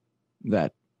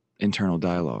that internal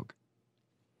dialogue.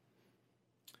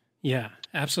 Yeah,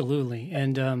 absolutely.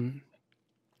 And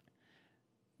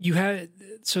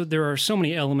so there are so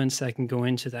many elements that can go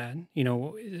into that.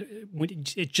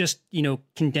 It just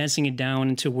condensing it down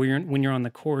into when you're on the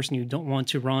course and you don't want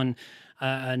to run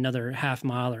another half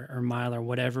mile or mile or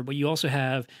whatever, but you also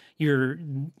have your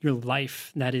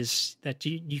life that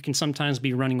you can sometimes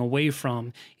be running away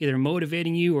from, either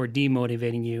motivating you or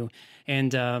demotivating you.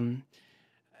 And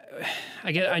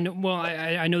I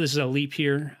know this is a leap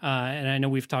here, and I know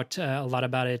we've talked a lot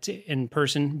about it in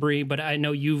person, Bree, but I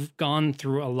know you've gone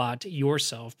through a lot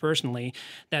yourself personally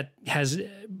that has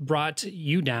brought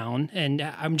you down, and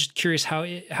I'm just curious how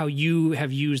you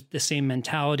have used the same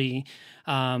mentality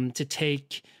to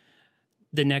take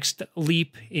the next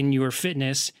leap in your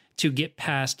fitness to get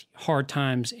past hard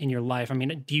times in your life. I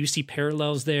mean, do you see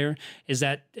parallels there?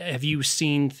 Have you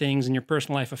seen things in your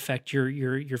personal life affect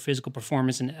your physical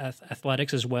performance in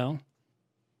athletics as well?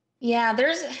 Yeah,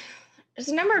 there's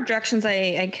a number of directions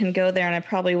I can go there, and I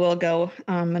probably will go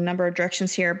a number of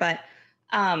directions here, but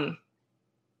I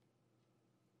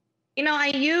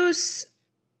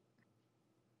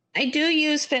do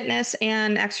use fitness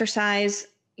and exercise.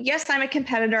 Yes, I'm a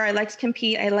competitor. I like to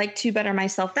compete. I like to better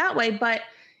myself that way, but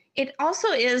it also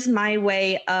is my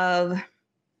way of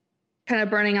kind of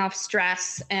burning off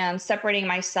stress and separating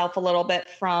myself a little bit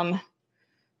from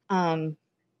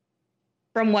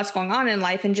what's going on in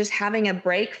life, and just having a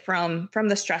break from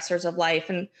the stressors of life.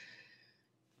 And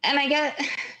I get,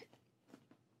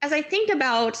 as I think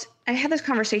about, I had this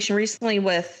conversation recently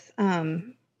with, I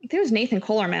think it was Nathan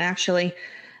Kohlerman actually,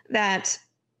 that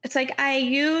it's like I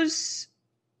use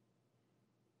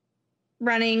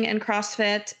running and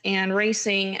CrossFit and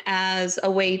racing as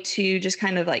a way to just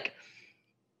kind of like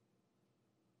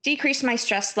decrease my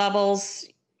stress levels,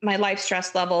 my life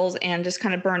stress levels, and just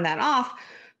kind of burn that off.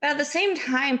 But at the same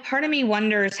time, part of me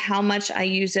wonders how much I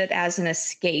use it as an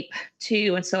escape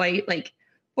too. And so I like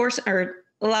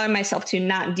allowing myself to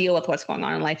not deal with what's going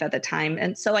on in life at the time.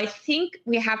 And so I think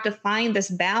we have to find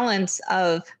this balance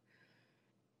of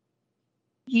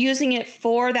using it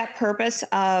for that purpose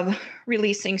of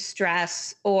releasing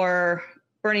stress or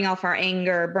burning off our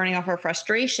anger, burning off our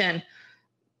frustration,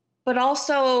 but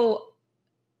also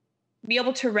be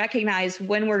able to recognize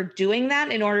when we're doing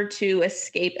that in order to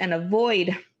escape and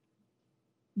avoid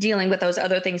dealing with those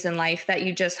other things in life that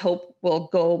you just hope will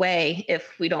go away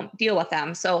if we don't deal with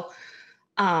them. So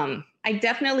I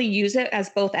definitely use it as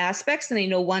both aspects, and I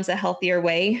know one's a healthier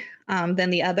way than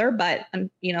the other, but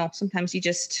sometimes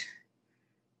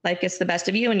life gets the best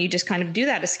of you and you just kind of do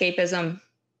that escapism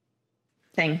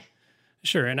thing.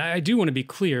 Sure. And I do want to be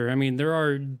clear. I mean, there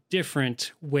are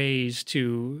different ways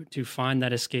to find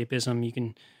that escapism.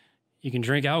 You can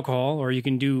drink alcohol, or you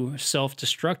can do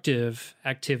self-destructive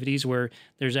activities where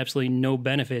there's absolutely no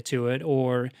benefit to it.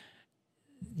 Or,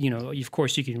 of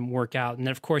course you can work out, and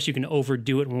then of course you can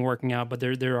overdo it when working out, but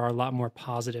there are a lot more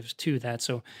positives to that.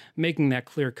 So making that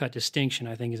clear-cut distinction,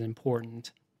 I think, is important.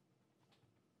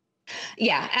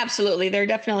 Yeah, absolutely. There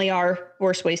definitely are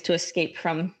worse ways to escape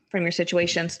from your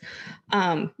situations.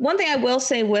 One thing I will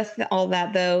say with all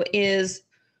that, though, is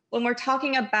when we're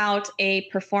talking about a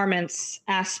performance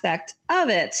aspect of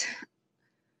it,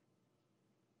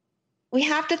 we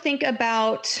have to think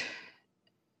about,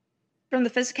 from the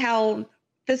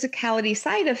physicality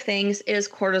side of things, is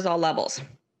cortisol levels.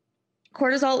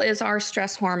 Cortisol is our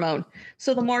stress hormone.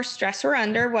 So the more stress we're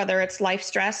under, whether it's life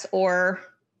stress or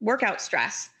workout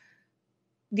stress,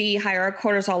 the higher our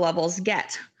cortisol levels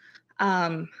get.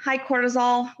 High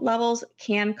cortisol levels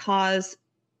can cause,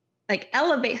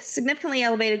 significantly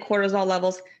elevated cortisol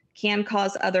levels can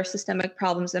cause other systemic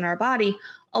problems in our body.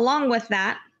 Along with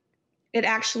that, it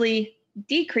actually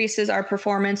decreases our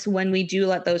performance when we do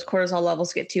let those cortisol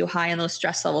levels get too high and those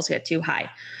stress levels get too high.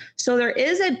 So there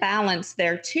is a balance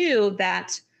there too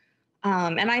that,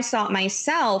 and I saw it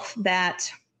myself, that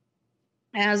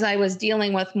as I was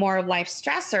dealing with more of life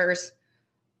stressors,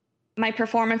 my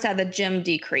performance at the gym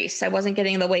decreased. I wasn't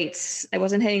getting the weights. I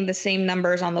wasn't hitting the same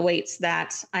numbers on the weights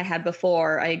that I had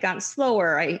before. I had gotten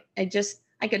slower. I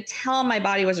could tell my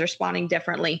body was responding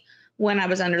differently when I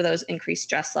was under those increased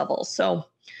stress levels. So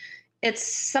it's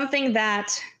something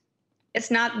that,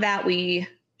 it's not that we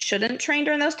shouldn't train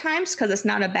during those times, because it's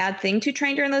not a bad thing to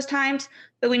train during those times,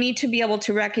 but we need to be able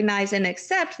to recognize and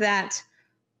accept that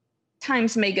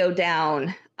times may go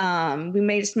down. We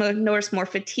may just notice more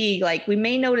fatigue. Like, we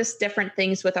may notice different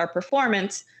things with our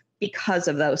performance because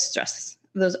of those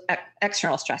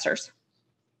external stressors.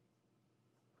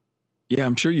 Yeah,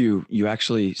 I'm sure you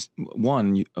actually,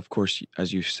 of course,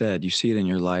 as you said, you see it in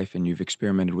your life and you've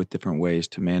experimented with different ways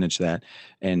to manage that.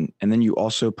 And then you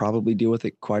also probably deal with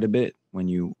it quite a bit when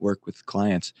you work with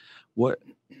clients. What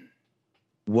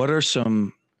are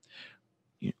some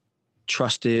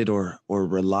trusted or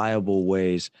reliable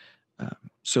ways?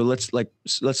 So let's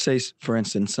say, for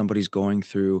instance, somebody's going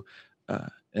through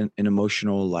an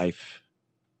emotional life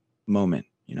moment.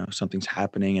 Something's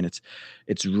happening and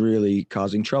it's really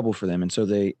causing trouble for them. And so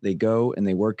they go and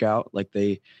they work out like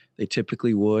they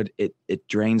typically would. It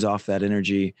drains off that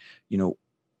energy.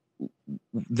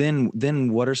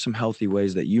 Then what are some healthy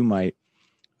ways that you might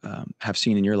have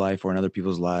seen in your life or in other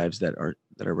people's lives that are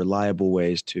reliable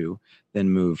ways to then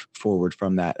move forward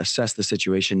from that, assess the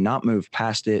situation, not move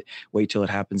past it, wait till it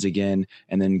happens again,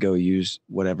 and then go use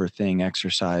whatever thing,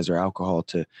 exercise or alcohol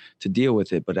to deal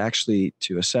with it, but actually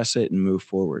to assess it and move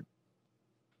forward?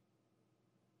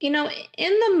 In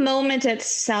the moment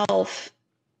itself,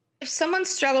 if someone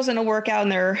struggles in a workout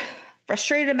and they're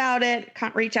frustrated about it,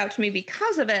 can't reach out to me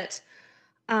because of it,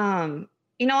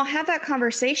 I'll have that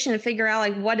conversation and figure out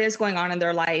like what is going on in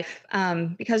their life.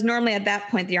 Because normally at that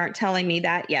point, they aren't telling me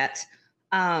that yet.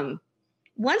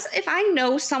 If I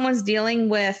know someone's dealing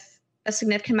with a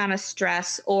significant amount of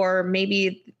stress, or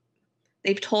maybe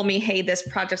they've told me, hey, this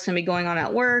project's going to be going on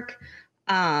at work.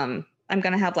 I'm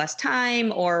going to have less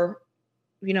time, or,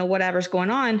 whatever's going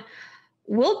on,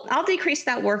 I'll decrease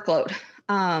that workload.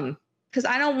 Cause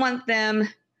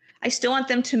I still want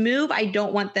them to move. I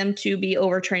don't want them to be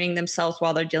overtraining themselves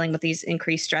while they're dealing with these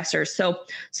increased stressors. So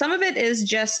some of it is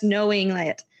just knowing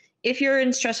that if you're in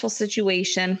a stressful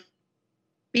situation,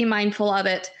 be mindful of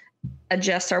it, we'll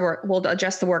adjust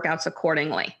the workouts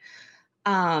accordingly.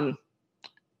 As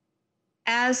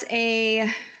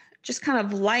a just kind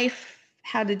of life,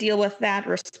 how to deal with that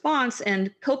response and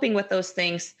coping with those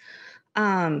things,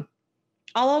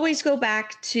 I'll always go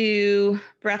back to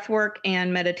breath work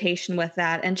and meditation with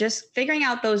that, and just figuring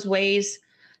out those ways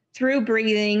through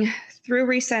breathing, through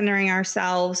recentering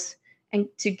ourselves, and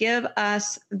to give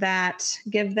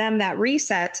them that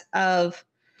reset of,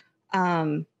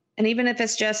 and even if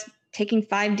it's just taking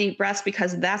 5 deep breaths,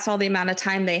 because that's all the amount of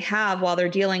time they have while they're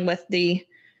dealing with the,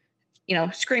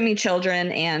 screaming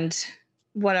children and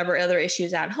whatever other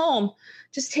issues at home,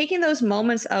 just taking those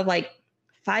moments of like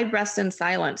 5 breaths in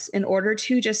silence in order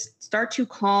to just start to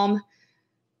calm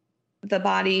the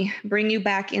body, bring you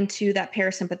back into that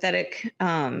parasympathetic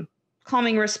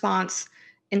calming response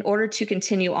in order to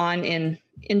continue on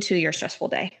into your stressful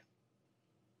day.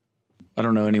 I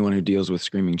don't know anyone who deals with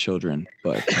screaming children,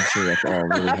 but I'm sure that's all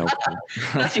really helpful.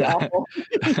 That's awful.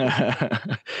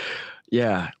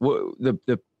 Yeah. Well,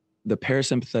 the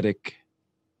parasympathetic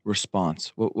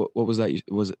response, what was that?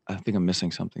 I think I'm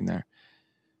missing something there.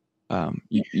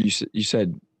 You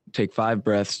said take 5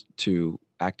 breaths to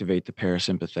activate the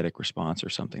parasympathetic response or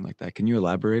something like that. Can you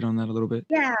elaborate on that a little bit?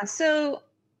 Yeah. So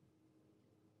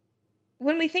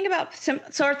when we think about,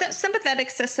 our sympathetic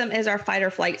system is our fight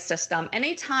or flight system.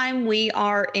 Anytime we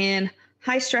are in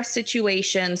high stress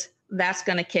situations, that's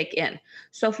going to kick in.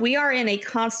 So if we are in a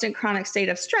constant chronic state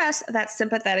of stress, that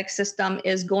sympathetic system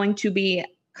is going to be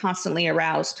constantly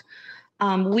aroused.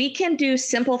 We can do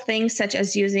simple things such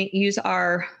as use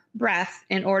our breath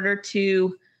in order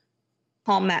to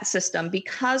calm that system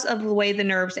because of the way the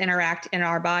nerves interact in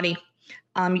our body,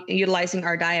 utilizing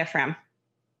our diaphragm.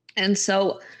 And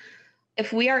so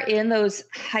if we are in those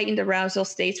heightened arousal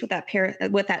states with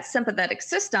that sympathetic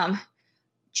system,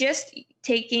 just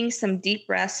taking some deep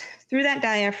breaths through that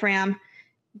diaphragm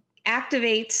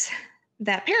activates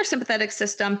that parasympathetic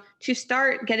system to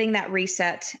start getting that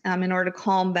reset in order to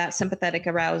calm that sympathetic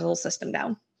arousal system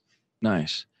down.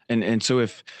 Nice. And so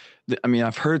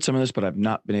I've heard some of this, but I've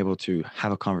not been able to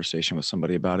have a conversation with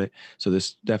somebody about it. So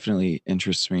this definitely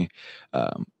interests me.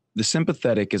 The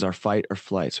sympathetic is our fight or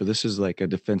flight. So this is like a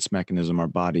defense mechanism our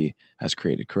body has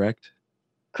created, correct?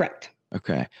 Correct.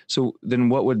 Okay. So then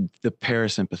what would the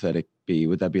parasympathetic be?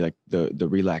 Would that be like the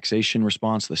relaxation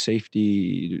response, the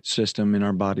safety system in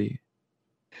our body?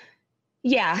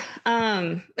 Yeah.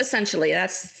 Essentially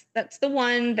that's the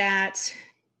one that,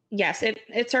 yes,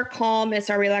 it's our calm, it's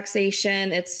our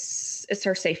relaxation, it's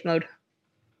our safe mode.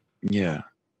 Yeah.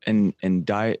 And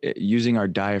using our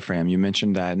diaphragm, you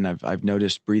mentioned that, and I've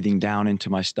noticed breathing down into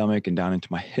my stomach and down into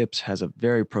my hips has a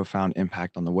very profound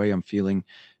impact on the way I'm feeling,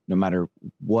 no matter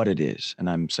what it is. And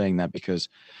I'm saying that because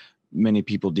many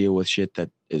people deal with shit that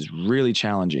is really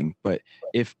challenging. But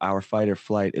if our fight or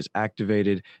flight is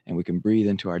activated and we can breathe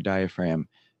into our diaphragm,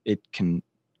 it can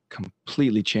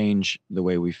completely change the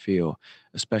way we feel,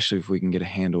 especially if we can get a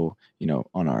handle,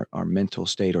 on our mental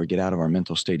state, or get out of our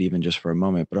mental state even just for a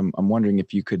moment. But I'm wondering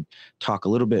if you could talk a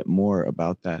little bit more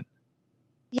about that.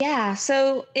 Yeah.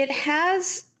 So it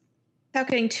has, without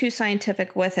getting too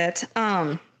scientific with it,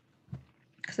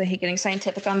 because I hate getting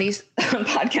scientific on these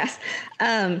podcasts.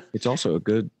 It's also a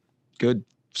good,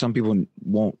 some people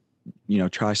won't,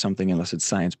 try something unless it's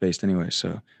science-based anyway.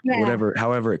 So yeah.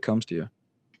 However it comes to you.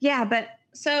 Yeah. But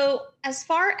so as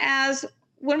far as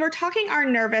when we're talking our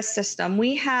nervous system,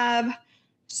 we have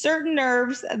certain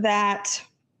nerves that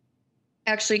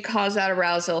actually cause that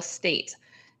arousal state.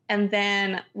 And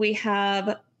then we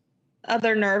have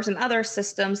other nerves and other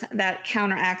systems that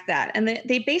counteract that. And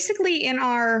they basically, in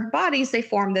our bodies, they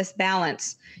form this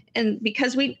balance. And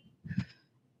because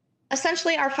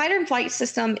essentially our fight and flight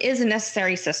system is a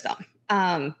necessary system.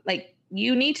 Like,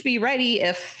 you need to be ready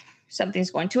if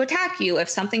something's going to attack you, if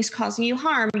something's causing you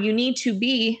harm.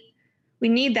 We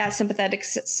need that sympathetic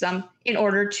system in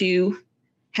order to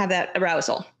have that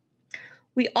arousal.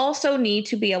 We also need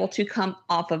to be able to come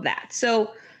off of that.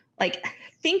 So, like,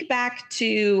 think back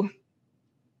to,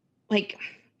 like,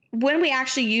 when we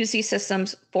actually use these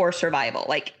systems for survival.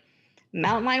 Like,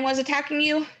 mountain lion was attacking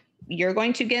you, you're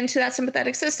going to get into that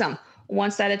sympathetic system.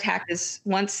 Once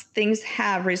things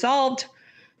have resolved,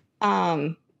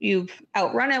 you've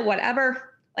outrun it,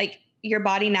 whatever, like, your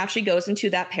body naturally goes into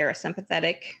that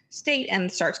parasympathetic state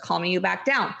and starts calming you back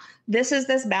down. This is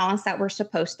this balance that we're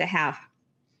supposed to have.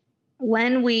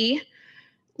 When we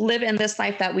live in this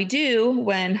life that we do,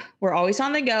 when we're always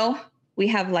on the go, we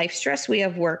have life stress, we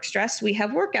have work stress, we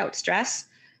have workout stress,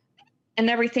 and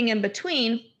everything in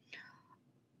between.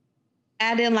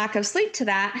 Add in lack of sleep to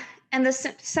that, and the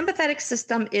sympathetic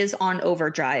system is on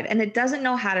overdrive, and it doesn't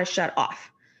know how to shut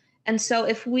off. And so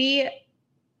if we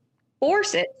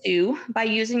force it to, by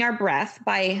using our breath,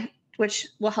 which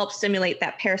will help stimulate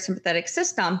that parasympathetic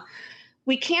system,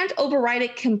 we can't override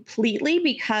it completely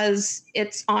because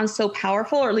it's on so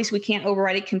powerful, or at least we can't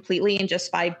override it completely in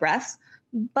just 5 breaths,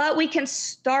 but we can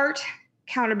start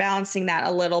counterbalancing that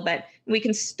a little bit. We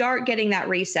can start getting that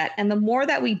reset. And the more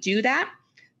that we do that,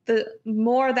 the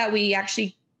more that we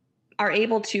actually are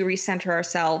able to recenter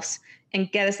ourselves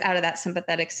and get us out of that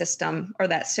sympathetic system, or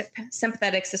that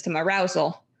sympathetic system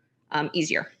arousal,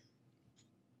 easier.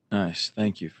 Nice.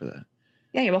 Thank you for that.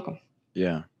 Yeah, you're welcome.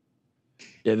 Yeah.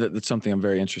 Yeah, that's something I'm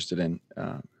very interested in.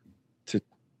 To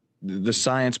the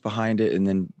science behind it, and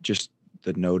then just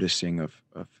the noticing of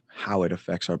how it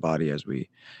affects our body as we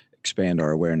expand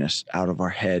our awareness out of our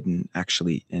head and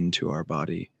actually into our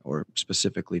body, or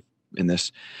specifically in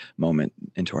this moment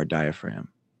into our diaphragm.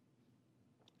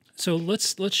 So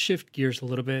let's shift gears a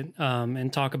little bit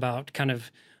and talk about kind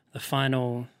of the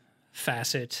final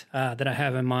facet that I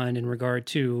have in mind in regard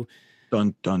to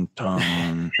dun dun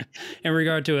dun in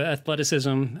regard to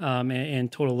athleticism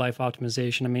and total life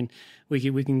optimization. I mean,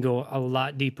 we can go a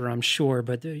lot deeper, I'm sure,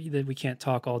 but we can't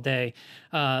talk all day.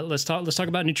 Let's talk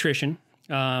about nutrition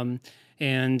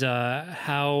and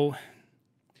how.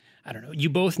 I don't know. You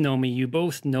both know me. You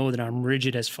both know that I'm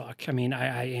rigid as fuck. I mean,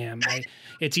 I am.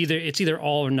 It's either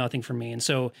all or nothing for me. And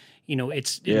so,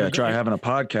 try having a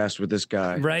podcast with this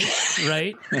guy. Right.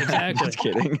 Exactly. Just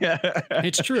kidding.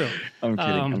 It's true.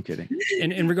 I'm kidding.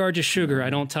 In regard to sugar,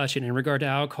 I don't touch it. In regard to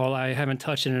alcohol, I haven't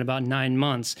touched it in about 9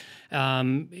 months.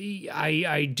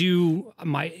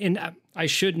 I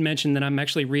should mention that I'm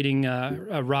actually reading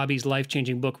Robbie's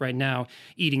life-changing book right now,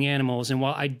 Eating Animals. And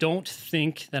while I don't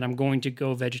think that I'm going to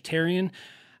go vegetarian,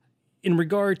 in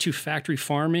regard to factory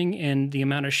farming and the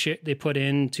amount of shit they put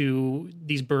into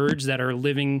these birds that are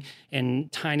living in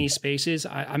tiny spaces,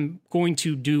 I'm going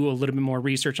to do a little bit more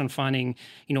research on finding,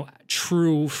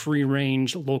 true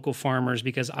free-range local farmers,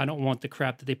 because I don't want the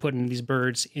crap that they put into these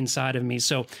birds inside of me.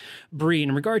 So, Bree,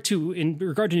 in regard to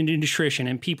nutrition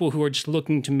and people who are just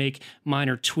looking to make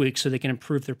minor tweaks so they can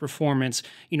improve their performance,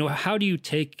 how do you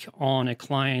take on a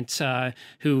client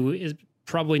who is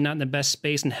probably not in the best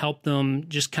space and help them,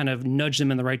 just kind of nudge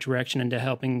them in the right direction into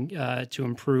helping to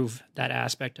improve that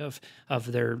aspect of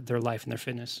their life and their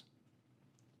fitness?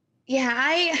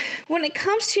 Yeah, when it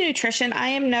comes to nutrition,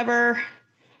 I'm never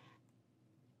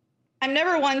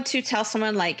one to tell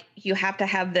someone, like, you have to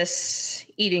have this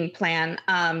eating plan,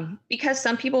 because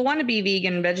some people want to be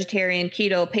vegan, vegetarian,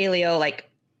 keto, paleo, like,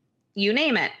 you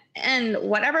name it. And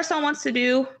whatever someone wants to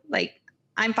do, like,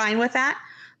 I'm fine with that.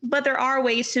 But there are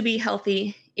ways to be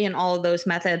healthy in all of those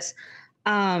methods.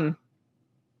 To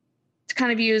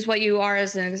kind of use what you are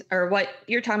or what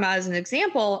you're talking about as an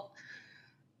example,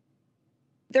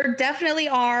 there definitely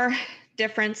are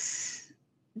differences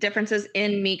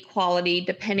in meat quality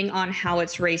depending on how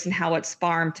it's raised and how it's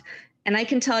farmed. And I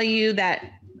can tell you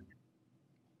that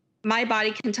my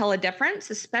body can tell a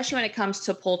difference, especially when it comes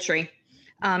to poultry.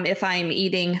 If I'm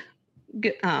eating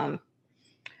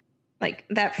like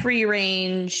that free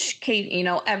range,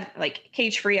 like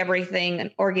cage free everything,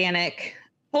 and organic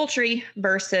poultry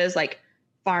versus like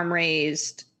farm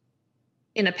raised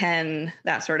in a pen,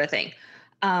 that sort of thing.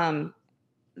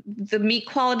 The meat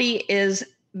quality is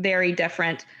very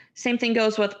different. Same thing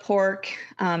goes with pork,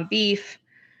 beef,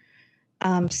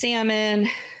 salmon,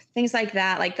 things like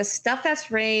that. Like the stuff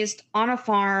that's raised on a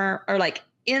farm or like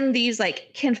in these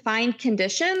like confined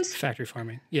conditions. Factory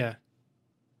farming. Yeah.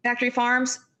 Factory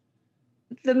farms,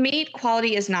 the meat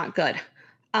quality is not good.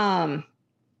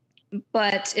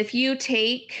 But if you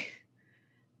take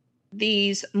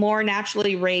these more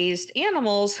naturally raised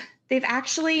animals, they've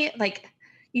actually like,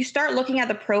 you start looking at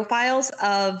the profiles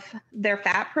of their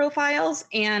fat profiles,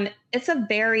 and it's a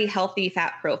very healthy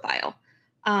fat profile.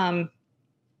 And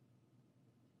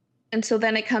so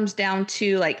then it comes down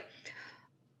to like,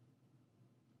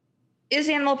 is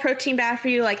animal protein bad for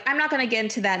you? Like, I'm not going to get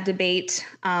into that debate.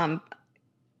 I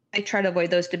try to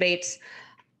avoid those debates,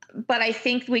 but I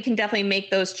think we can definitely make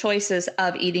those choices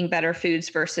of eating better foods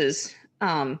versus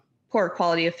poor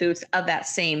quality of foods of that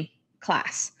same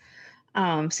class.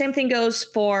 Same thing goes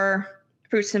for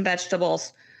fruits and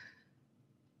vegetables.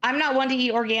 I'm not one to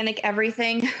eat organic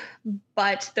everything,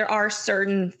 but there are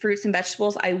certain fruits and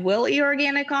vegetables I will eat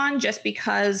organic on, just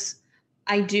because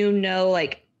I do know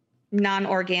like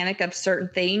non-organic of certain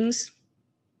things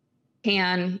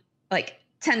can like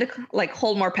tend to like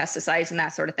hold more pesticides and that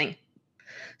sort of thing.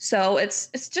 So it's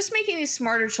just making these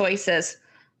smarter choices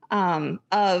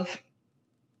of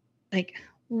like,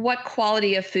 what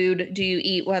quality of food do you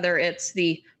eat, whether it's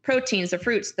the proteins, the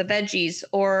fruits, the veggies,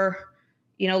 or,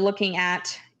 you know, looking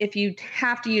at if you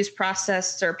have to use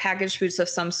processed or packaged foods of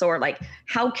some sort, like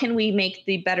how can we make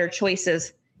the better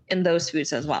choices in those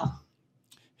foods as well?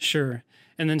 Sure.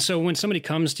 And then so when somebody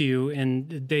comes to you and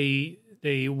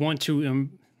they want to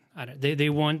they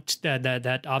want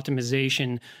that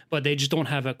optimization, but they just don't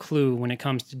have a clue when it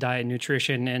comes to diet and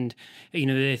nutrition, and you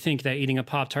know they think that eating a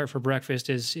Pop-Tart for breakfast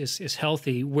is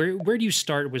healthy. Where do you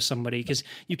start with somebody? Because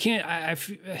you can't.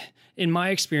 In my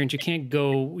experience, you can't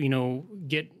go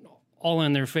get all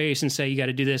in their face and say you got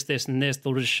to do this, this, and this.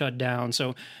 They'll just shut down.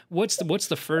 So what's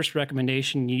the first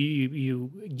recommendation you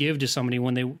give to somebody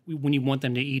when you want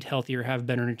them to eat healthier, have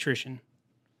better nutrition?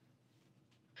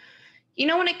 You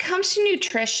know, when it comes to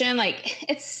nutrition, like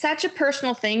it's such a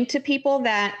personal thing to people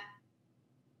that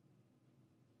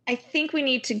I think we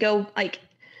need to go like,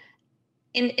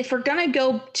 and if we're going to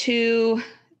go to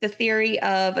the theory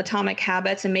of atomic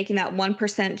habits and making that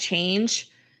 1% change,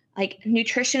 like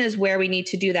nutrition is where we need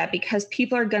to do that, because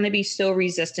people are going to be so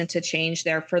resistant to change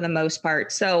there for the most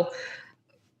part. So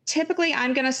typically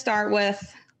I'm going to start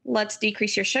with, let's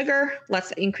decrease your sugar,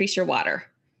 let's increase your water,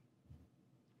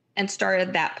 and start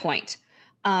at that point.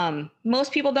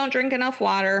 Most people don't drink enough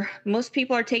water. Most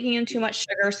people are taking in too much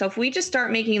sugar. So if we just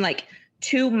start making like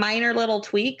 2 minor little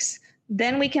tweaks,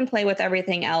 then we can play with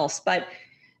everything else. But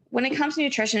when it comes to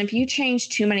nutrition, if you change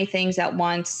too many things at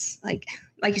once,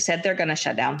 like you said, they're going to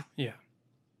shut down. Yeah.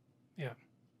 Yeah.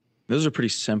 Those are pretty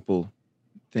simple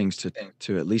things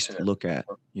to at least look at.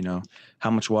 You know,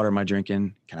 how much water am I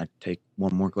drinking? Can I take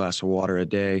 1 more glass of water a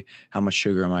day? How much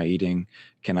sugar am I eating?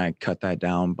 Can I cut that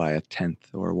down by 1/10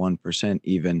 or 1%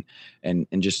 even, and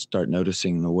just start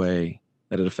noticing the way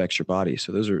that it affects your body?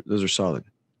 So those are solid.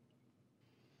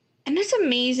 And it's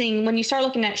amazing when you start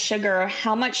looking at sugar,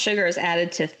 how much sugar is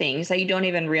added to things that you don't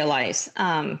even realize.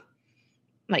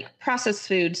 Like processed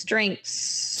foods, drinks,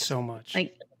 So much.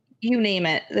 like you name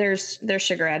it, there's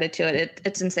sugar added to it.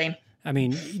 It's insane. I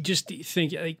mean, just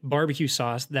think like barbecue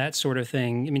sauce, that sort of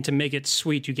thing. I mean, to make it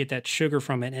sweet, you get that sugar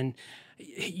from it. And,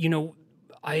 you know,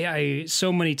 I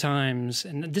so many times,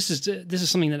 and this is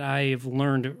something that I've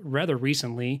learned rather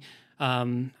recently,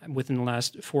 within the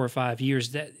last 4 or 5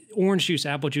 years, that orange juice,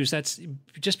 apple juice, that's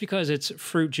just because it's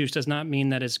fruit juice does not mean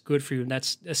that it's good for you.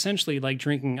 That's essentially like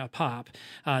drinking a pop.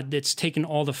 That's taken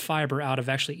all the fiber out of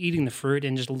actually eating the fruit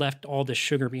and just left all the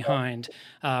sugar behind,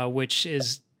 which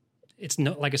is, it's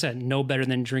no, like I said, no better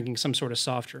than drinking some sort of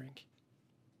soft drink.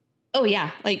 Oh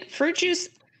yeah. Like fruit juice,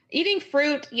 eating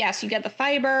fruit. Yes. You get the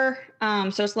fiber. So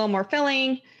it's a little more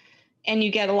filling, and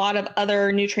you get a lot of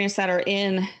other nutrients that are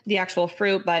in the actual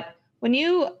fruit. But when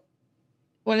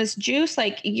it's juice,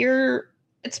 like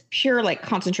it's pure, like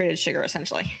concentrated sugar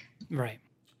essentially. Right.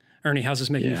 Ernie, how's this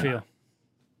making you feel?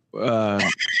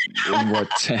 In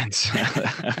what sense?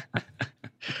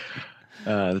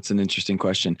 That's an interesting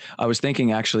question. I was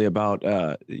thinking actually about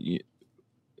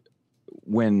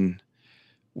when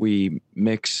we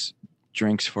mix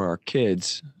drinks for our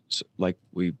kids, so like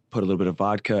we put a little bit of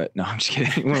vodka. No, I'm just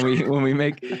kidding. When we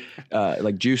make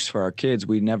like juice for our kids,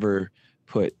 we never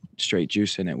put straight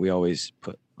juice in it. We always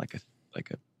put like a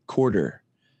quarter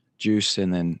juice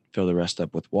and then fill the rest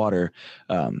up with water,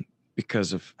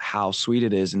 because of how sweet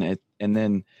it is. And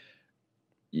then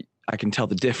I can tell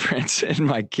the difference in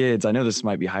my kids. I know this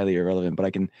might be highly irrelevant,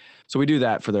 but so we do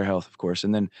that for their health, of course.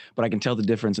 But I can tell the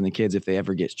difference in the kids if they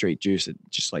ever get straight juice. It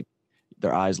just like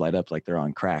their eyes light up like they're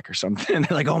on crack or something.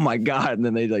 They're like, oh my God. And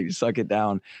then they like suck it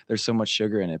down. There's so much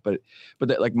sugar in it. But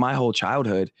like my whole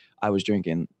childhood, I was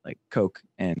drinking like Coke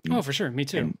and Oh, for sure. Me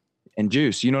too. And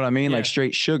juice. You know what I mean? Yeah. Like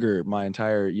straight sugar my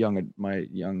entire young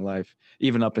life,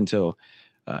 even up until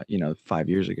 5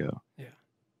 years ago. Yeah.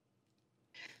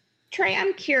 Trey,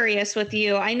 I'm curious with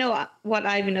you. I know what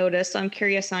I've noticed. So I'm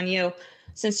curious on you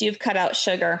since you've cut out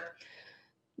sugar.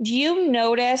 Do you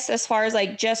notice, as far as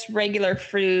like just regular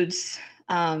foods,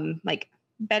 like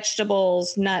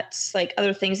vegetables, nuts, like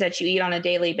other things that you eat on a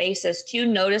daily basis, do you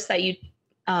notice that you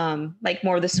like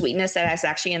more of the sweetness that is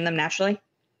actually in them naturally?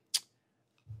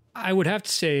 I would have to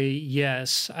say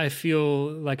yes. I feel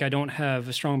like I don't have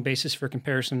a strong basis for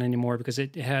comparison anymore because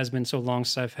it has been so long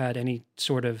since I've had any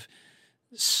sort of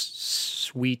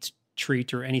sweet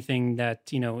treat or anything that,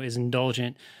 is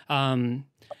indulgent.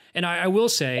 And I will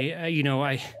say,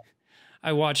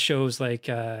 I watch shows like,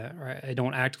 I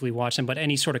don't actively watch them, but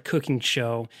any sort of cooking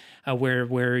show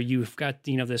where you've got,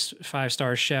 this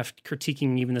 5-star chef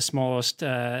critiquing even the smallest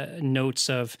notes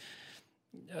of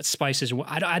spices.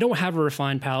 I don't have a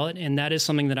refined palate, and that is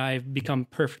something that I've become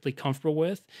perfectly comfortable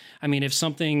with. I mean, if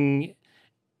something,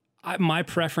 my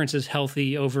preference is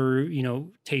healthy over,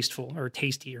 tasteful or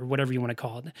tasty or whatever you want to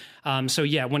call it. So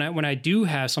yeah, when I do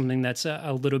have something that's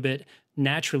a little bit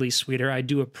naturally sweeter, I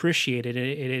do appreciate it.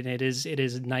 It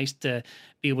is nice to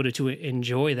be able to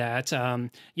enjoy that.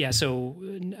 So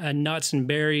nuts and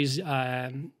berries.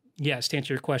 Yes, to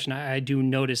answer your question, I do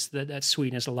notice that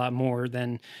sweetness a lot more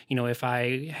than, if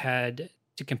I had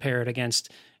to compare it against,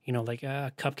 like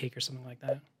a cupcake or something like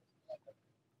that.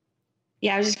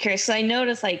 Yeah, I was just curious. So I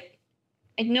noticed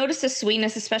the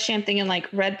sweetness, especially I'm thinking like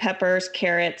red peppers,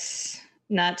 carrots,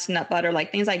 nuts, nut butter,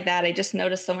 like things like that. I just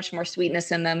noticed so much more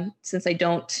sweetness in them since I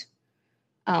don't,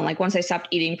 once I stopped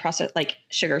eating processed like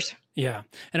sugars. Yeah.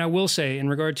 And I will say, in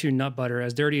regard to nut butter,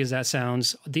 as dirty as that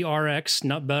sounds, the RX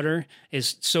nut butter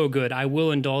is so good. I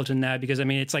will indulge in that because,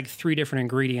 it's like 3 different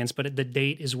ingredients, but the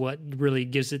date is what really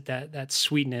gives it that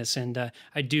sweetness. And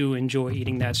I do enjoy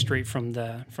eating that straight from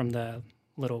the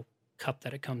little cup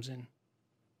that it comes in.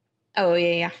 Oh,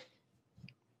 yeah.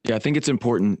 Yeah, I think it's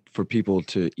important for people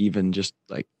to even just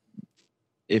like,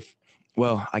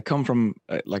 I come from,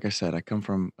 like I said, I come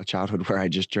from a childhood where I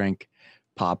just drank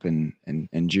pop and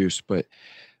juice, but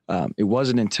it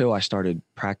wasn't until I started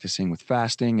practicing with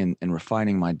fasting and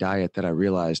refining my diet that I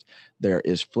realized there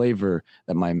is flavor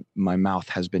that my mouth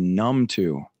has been numb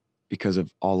to because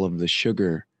of all of the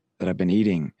sugar that I've been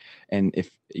eating. And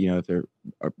if there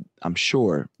are, I'm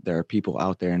sure there are people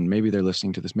out there, and maybe they're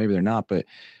listening to this, maybe they're not, but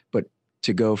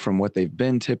to go from what they've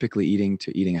been typically eating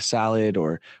to eating a salad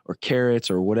or carrots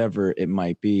or whatever it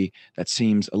might be that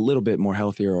seems a little bit more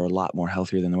healthier or a lot more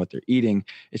healthier than what they're eating.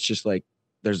 It's just like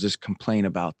there's this complaint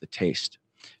about the taste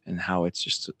and how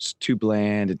it's too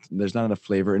bland. There's not enough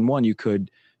flavor. And one, you can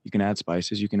add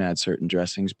spices, you can add certain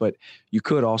dressings, but you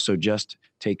could also just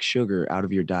take sugar out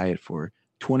of your diet for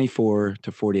 24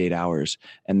 to 48 hours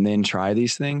and then try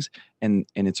these things. And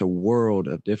it's a world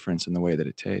of difference in the way that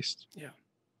it tastes. Yeah.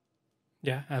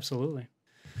 Yeah, absolutely.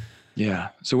 Yeah.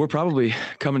 So we're probably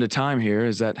coming to time here.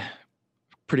 Is that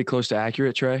pretty close to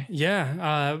accurate, Trey?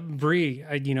 Yeah. Bree,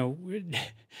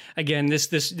 again, this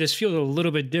feels a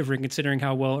little bit different considering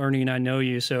how well Ernie and I know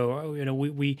you. So,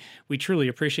 we truly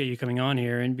appreciate you coming on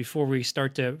here. And before we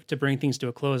start to bring things to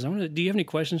a close, do you have any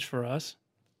questions for us?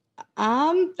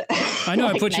 I know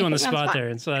I put you on the spot there,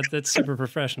 and so that's super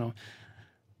professional.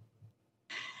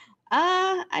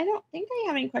 I don't think I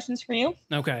have any questions for you.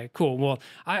 Okay, cool. Well,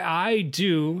 I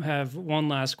do have one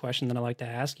last question that I'd like to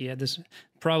ask you. This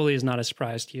probably is not a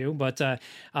surprise to you, but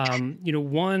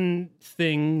one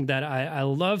thing that I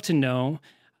love to know,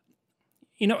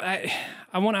 I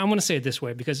want to say it this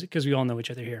way because we all know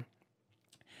each other here.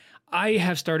 I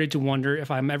have started to wonder if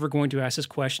I'm ever going to ask this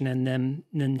question and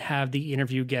then have the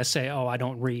interview guest say, "Oh, I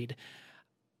don't read."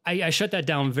 I shut that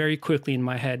down very quickly in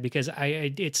my head because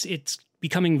it's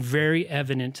becoming very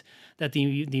evident that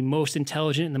the most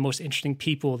intelligent and the most interesting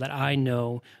people that I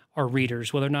know are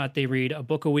readers, whether or not they read a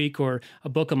book a week or a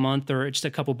book a month or just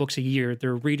a couple books a year.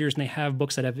 They're readers and they have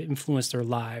books that have influenced their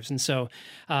lives. And so,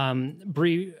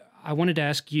 Bree, I wanted to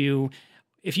ask you,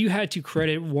 if you had to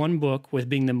credit one book with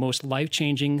being the most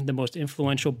life-changing, the most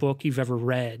influential book you've ever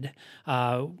read,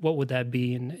 what would that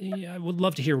be? And I would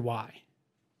love to hear why.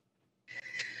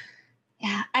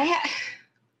 Yeah,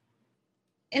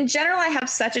 in general, I have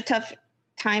such a tough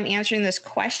time answering this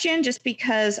question just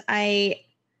because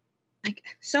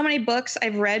so many books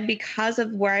I've read because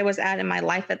of where I was at in my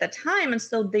life at the time. And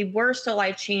so they were so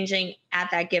life-changing at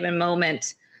that given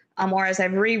moment. Or as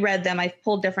I've reread them, I've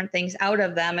pulled different things out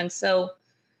of them. And so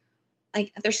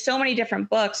like there's so many different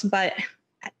books, but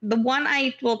the one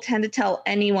I will tend to tell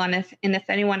anyone if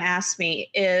anyone asks me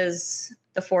is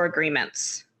The Four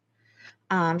Agreements.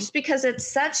 Just because it's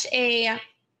such and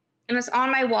it's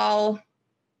on my wall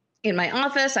in my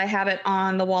office. I have it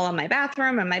on the wall in my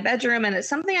bathroom and my bedroom. And it's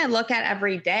something I look at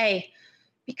every day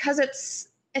because it's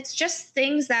just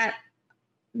things that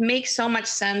make so much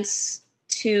sense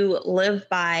to live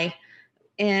by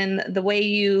in the way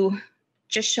you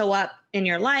just show up in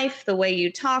your life, the way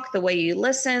you talk, the way you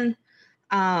listen,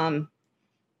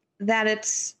 that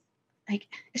it's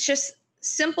just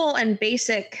simple and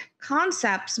basic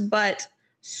concepts, but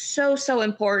so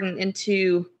important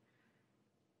into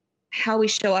how we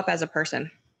show up as a person.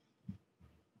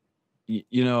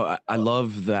 You know, I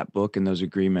love that book and those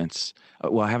agreements.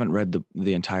 Well, I haven't read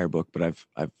the entire book, but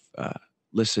I've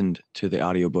listened to the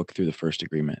audiobook through the first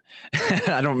agreement.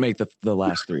 I don't make the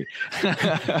last three.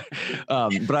 But I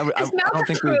don't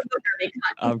think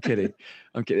I'm kidding.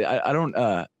 I don't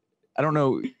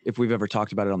know if we've ever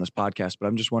talked about it on this podcast, but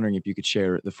I'm just wondering if you could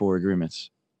share the four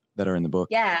agreements that are in the book.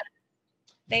 Yeah.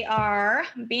 They are: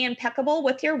 be impeccable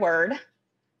with your word.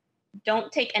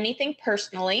 Don't take anything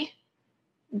personally.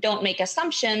 Don't make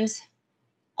assumptions.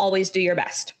 Always do your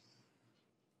best.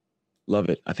 Love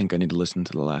it. I think I need to listen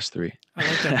to the last three. I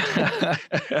like that.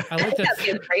 I like that. That'd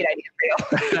be a great idea for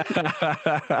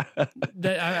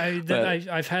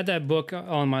you. I've had that book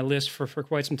on my list for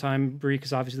quite some time, Bree,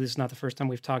 because obviously this is not the first time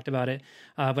we've talked about it.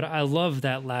 But I love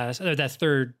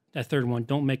that third one.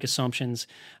 Don't make assumptions.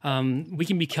 We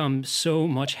can become so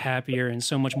much happier and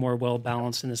so much more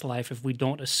well-balanced in this life if we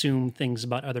don't assume things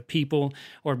about other people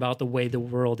or about the way the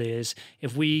world is.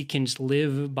 If we can just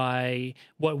live by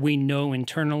what we know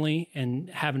internally and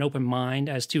have an open mind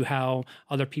as to how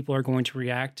other people are going to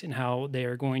react and how they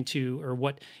are going to, or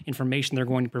what information they're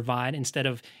going to provide, instead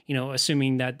of,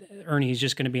 assuming that Ernie is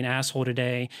just going to be an asshole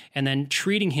today and then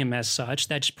treating him as such,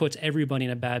 that just puts everybody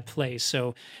in a bad place.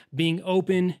 So being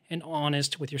open and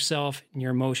honest with yourself and your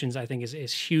emotions, I think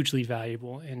is hugely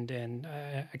valuable. And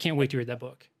I can't wait to read that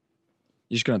book.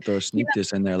 You're just going to throw a sneak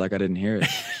diss in there like I didn't hear it.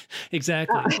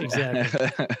 Exactly.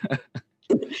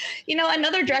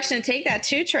 Another direction to take that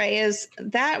too, Trey, is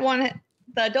that one,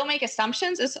 the don't make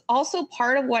assumptions, is also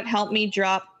part of what helped me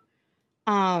drop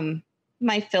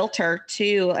my filter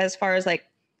too, as far as like,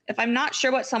 if I'm not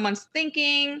sure what someone's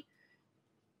thinking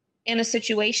in a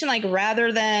situation, like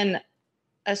rather than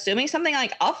assuming something,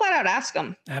 like I'll flat out ask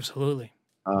them. Absolutely.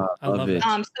 I love it.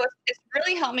 So it's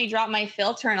really helped me drop my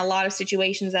filter in a lot of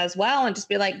situations as well, and just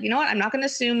be like, you know what, I'm not going to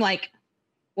assume like,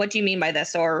 what do you mean by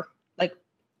this, or like,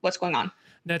 what's going on?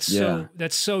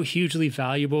 That's so hugely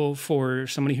valuable for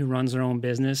somebody who runs their own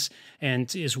business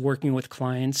and is working with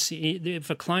clients. If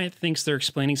a client thinks they're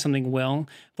explaining something well,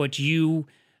 but you're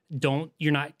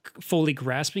not fully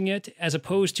grasping it, as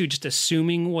opposed to just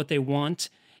assuming what they want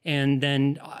and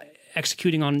then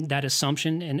executing on that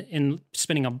assumption and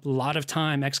spending a lot of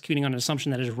time executing on an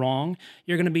assumption that is wrong,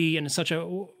 you're going to be in such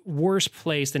a worse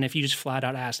place than if you just flat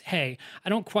out ask, hey, I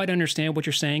don't quite understand what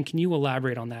you're saying. Can you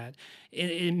elaborate on that?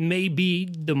 It may be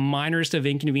the minorest of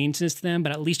inconveniences to them,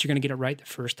 but at least you're going to get it right the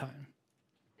first time.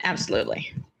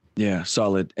 Absolutely. Yeah,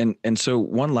 solid. And so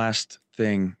one last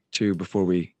thing too, before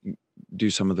we do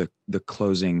some of the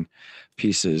closing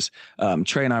pieces,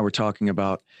 Trey and I were talking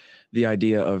about the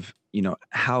idea of,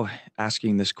 how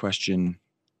asking this question,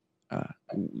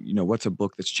 what's a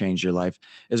book that's changed your life,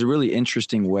 is a really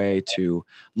interesting way to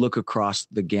look across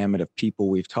the gamut of people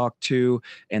we've talked to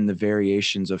and the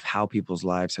variations of how people's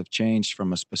lives have changed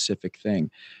from a specific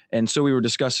thing. And so we were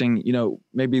discussing,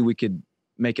 maybe we could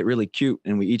make it really cute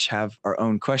and we each have our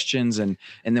own questions and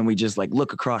then we just like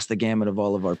look across the gamut of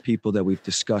all of our people that we've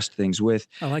discussed things with.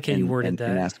 I like how you worded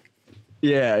that. And ask,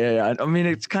 Yeah. I mean,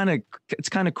 it's kind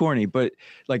of corny, but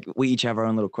like we each have our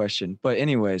own little question. But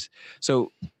anyways,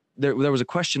 so there was a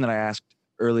question that I asked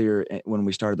earlier when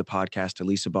we started the podcast to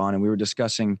Lisa Bond, and we were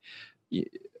discussing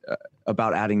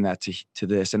about adding that to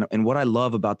this. And what I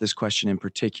love about this question in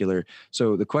particular,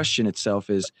 so the question itself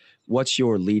is, what's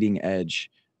your leading edge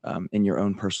in your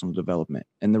own personal development?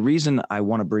 And the reason I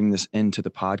want to bring this into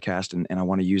the podcast and I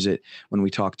want to use it when we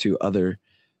talk to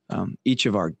each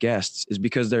of our guests is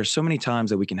because there are so many times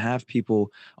that we can have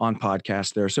people on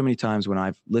podcasts. There are so many times when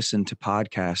I've listened to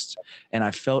podcasts and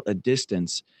I felt a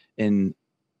distance in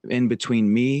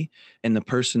between me and the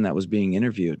person that was being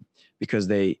interviewed, because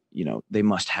they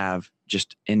must have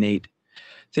just innate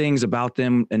things about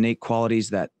them, innate qualities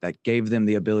that gave them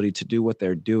the ability to do what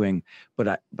they're doing.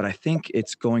 But I think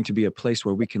it's going to be a place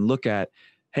where we can look at,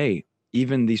 hey,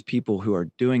 even these people who are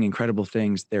doing incredible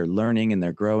things, they're learning and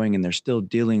they're growing and they're still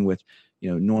dealing with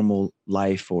normal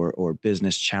life or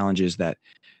business challenges that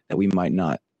we might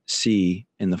not see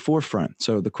in the forefront.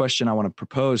 So the question I want to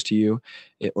propose to you,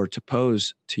 or to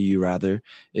pose to you rather,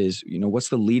 is, what's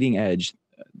the leading edge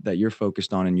that you're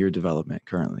focused on in your development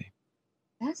currently?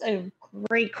 That's a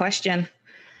great question.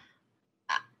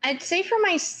 I'd say for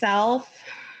myself,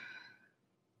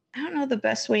 I don't know the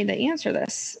best way to answer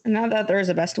this. Not that there is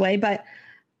a best way, but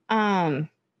for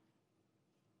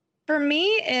me,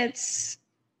 it's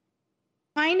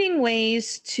finding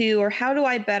ways to, or how do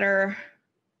I better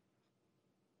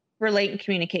relate and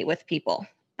communicate with people?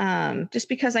 Just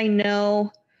because I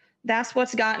know that's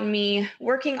what's gotten me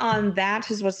working on that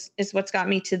is what's got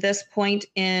me to this point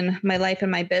in my life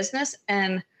and my business.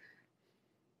 And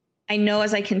I know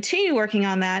as I continue working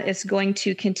on that, it's going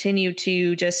to continue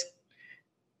to just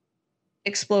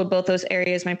explode both those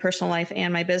areas, my personal life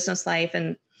and my business life.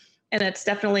 And it's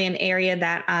definitely an area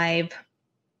that I've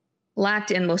lacked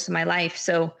in most of my life.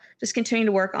 So just continuing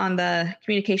to work on the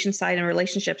communication side and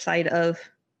relationship side of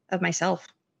myself.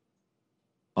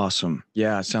 Awesome.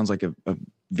 Yeah, it sounds like a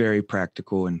very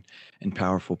practical and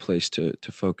powerful place to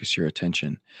focus your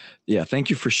attention. Yeah, thank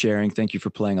you for sharing. Thank you for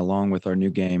playing along with our new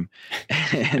game.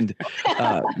 And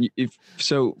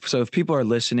if people are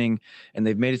listening and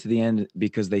they've made it to the end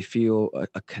because they feel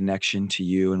a connection to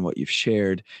you and what you've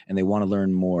shared, and they want to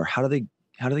learn more, how do they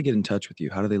get in touch with you?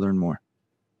 How do they learn more?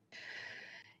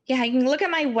 Yeah, you can look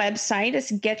at my website.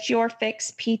 It's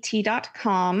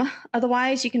getyourfixpt.com.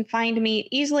 Otherwise, you can find me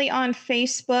easily on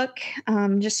Facebook.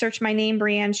 Just search my name,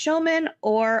 Brianne Showman,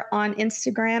 or on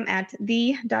Instagram at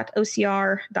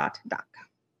the.ocr.doc.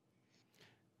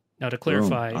 Now, to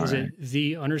clarify, Boom. is All it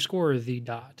the underscore or the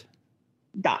dot?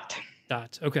 Dot.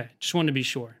 Okay, just wanted to be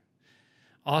sure.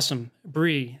 Awesome.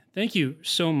 Bree, thank you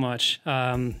so much.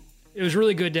 It was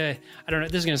really good to, I don't know,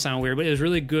 this is going to sound weird, but it was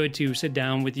really good to sit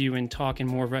down with you and talk in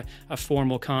more of a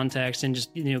formal context and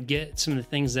just, get some of the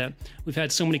things that we've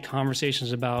had so many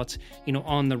conversations about,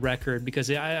 on the record, because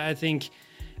I think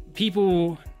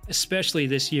people, especially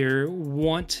this year,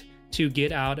 want to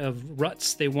get out of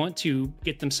ruts. They want to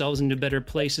get themselves into better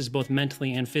places, both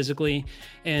mentally and physically.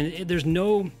 And there's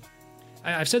no,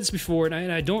 I've said this before,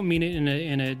 and I don't mean it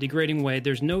in a degrading way.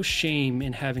 There's no shame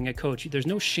in having a coach. There's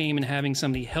no shame in having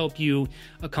somebody help you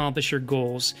accomplish your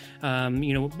goals,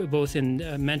 both in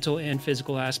a mental and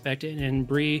physical aspect. And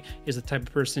Bree is the type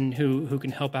of person who can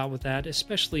help out with that,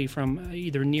 especially from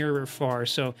either near or far.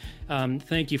 So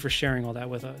thank you for sharing all that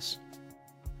with us.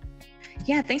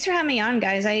 Yeah, thanks for having me on,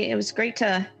 guys. It was great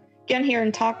to get in here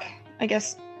and talk, I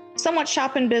guess, somewhat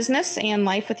shop and business and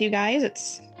life with you guys.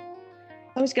 It's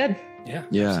always good. Yeah.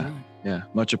 Yeah.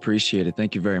 Much appreciated.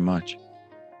 Thank you very much.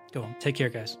 Go on. Take care,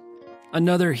 guys.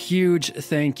 Another huge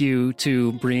thank you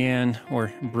to Brianne,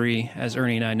 or Bree, as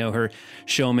Ernie and I know her,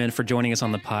 Showman, for joining us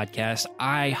on the podcast.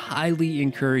 I highly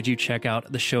encourage you to check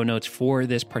out the show notes for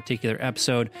this particular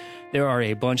episode. There are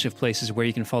a bunch of places where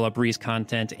you can follow Bree's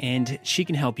content, and she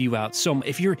can help you out. So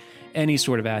if you're any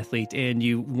sort of athlete and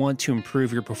you want to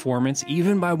improve your performance,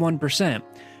 even by 1%,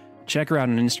 check her out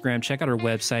on Instagram. Check out her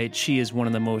website. She is one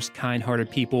of the most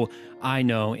kind-hearted people I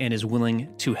know and is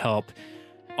willing to help.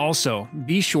 Also,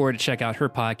 be sure to check out her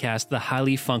podcast, The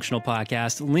Highly Functional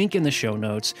Podcast, link in the show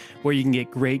notes, where you can get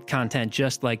great content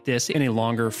just like this in a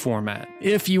longer format.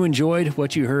 If you enjoyed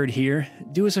what you heard here,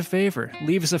 do us a favor.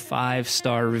 Leave us a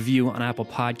 5-star review on Apple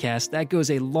Podcasts. That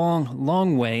goes a long,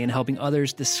 long way in helping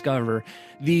others discover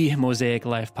the Mosaic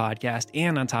Life podcast.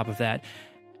 And on top of that,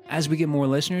 as we get more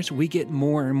listeners, we get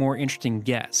more and more interesting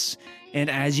guests. And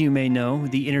as you may know,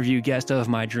 the interview guest of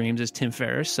my dreams is Tim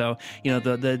Ferriss. So,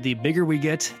 the bigger we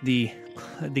get, the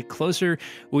closer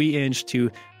we inch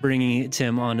to bringing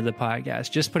Tim onto the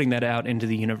podcast. Just putting that out into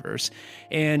the universe.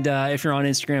 And if you're on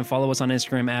Instagram, follow us on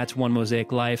Instagram at One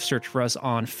Mosaic Life. Search for us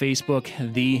on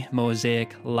Facebook, The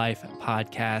Mosaic Life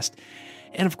Podcast.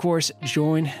 And of course,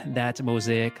 join that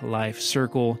Mosaic Life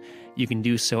Circle. You can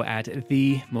do so at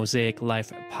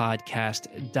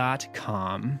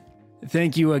themosaiclifepodcast.com.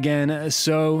 Thank you again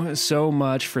so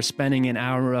much for spending an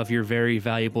hour of your very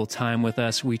valuable time with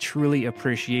us. We truly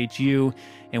appreciate you,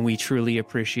 and we truly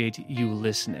appreciate you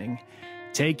listening.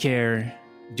 Take care,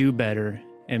 do better,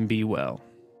 and be well.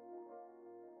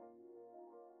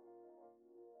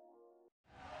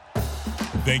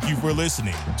 Thank you for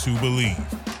listening to Believe.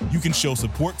 You can show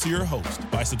support to your host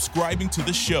by subscribing to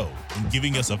the show and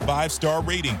giving us a 5-star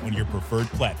rating on your preferred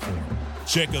platform.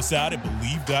 Check us out at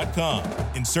Believe.com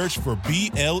and search for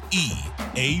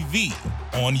BLEAV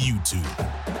on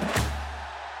YouTube.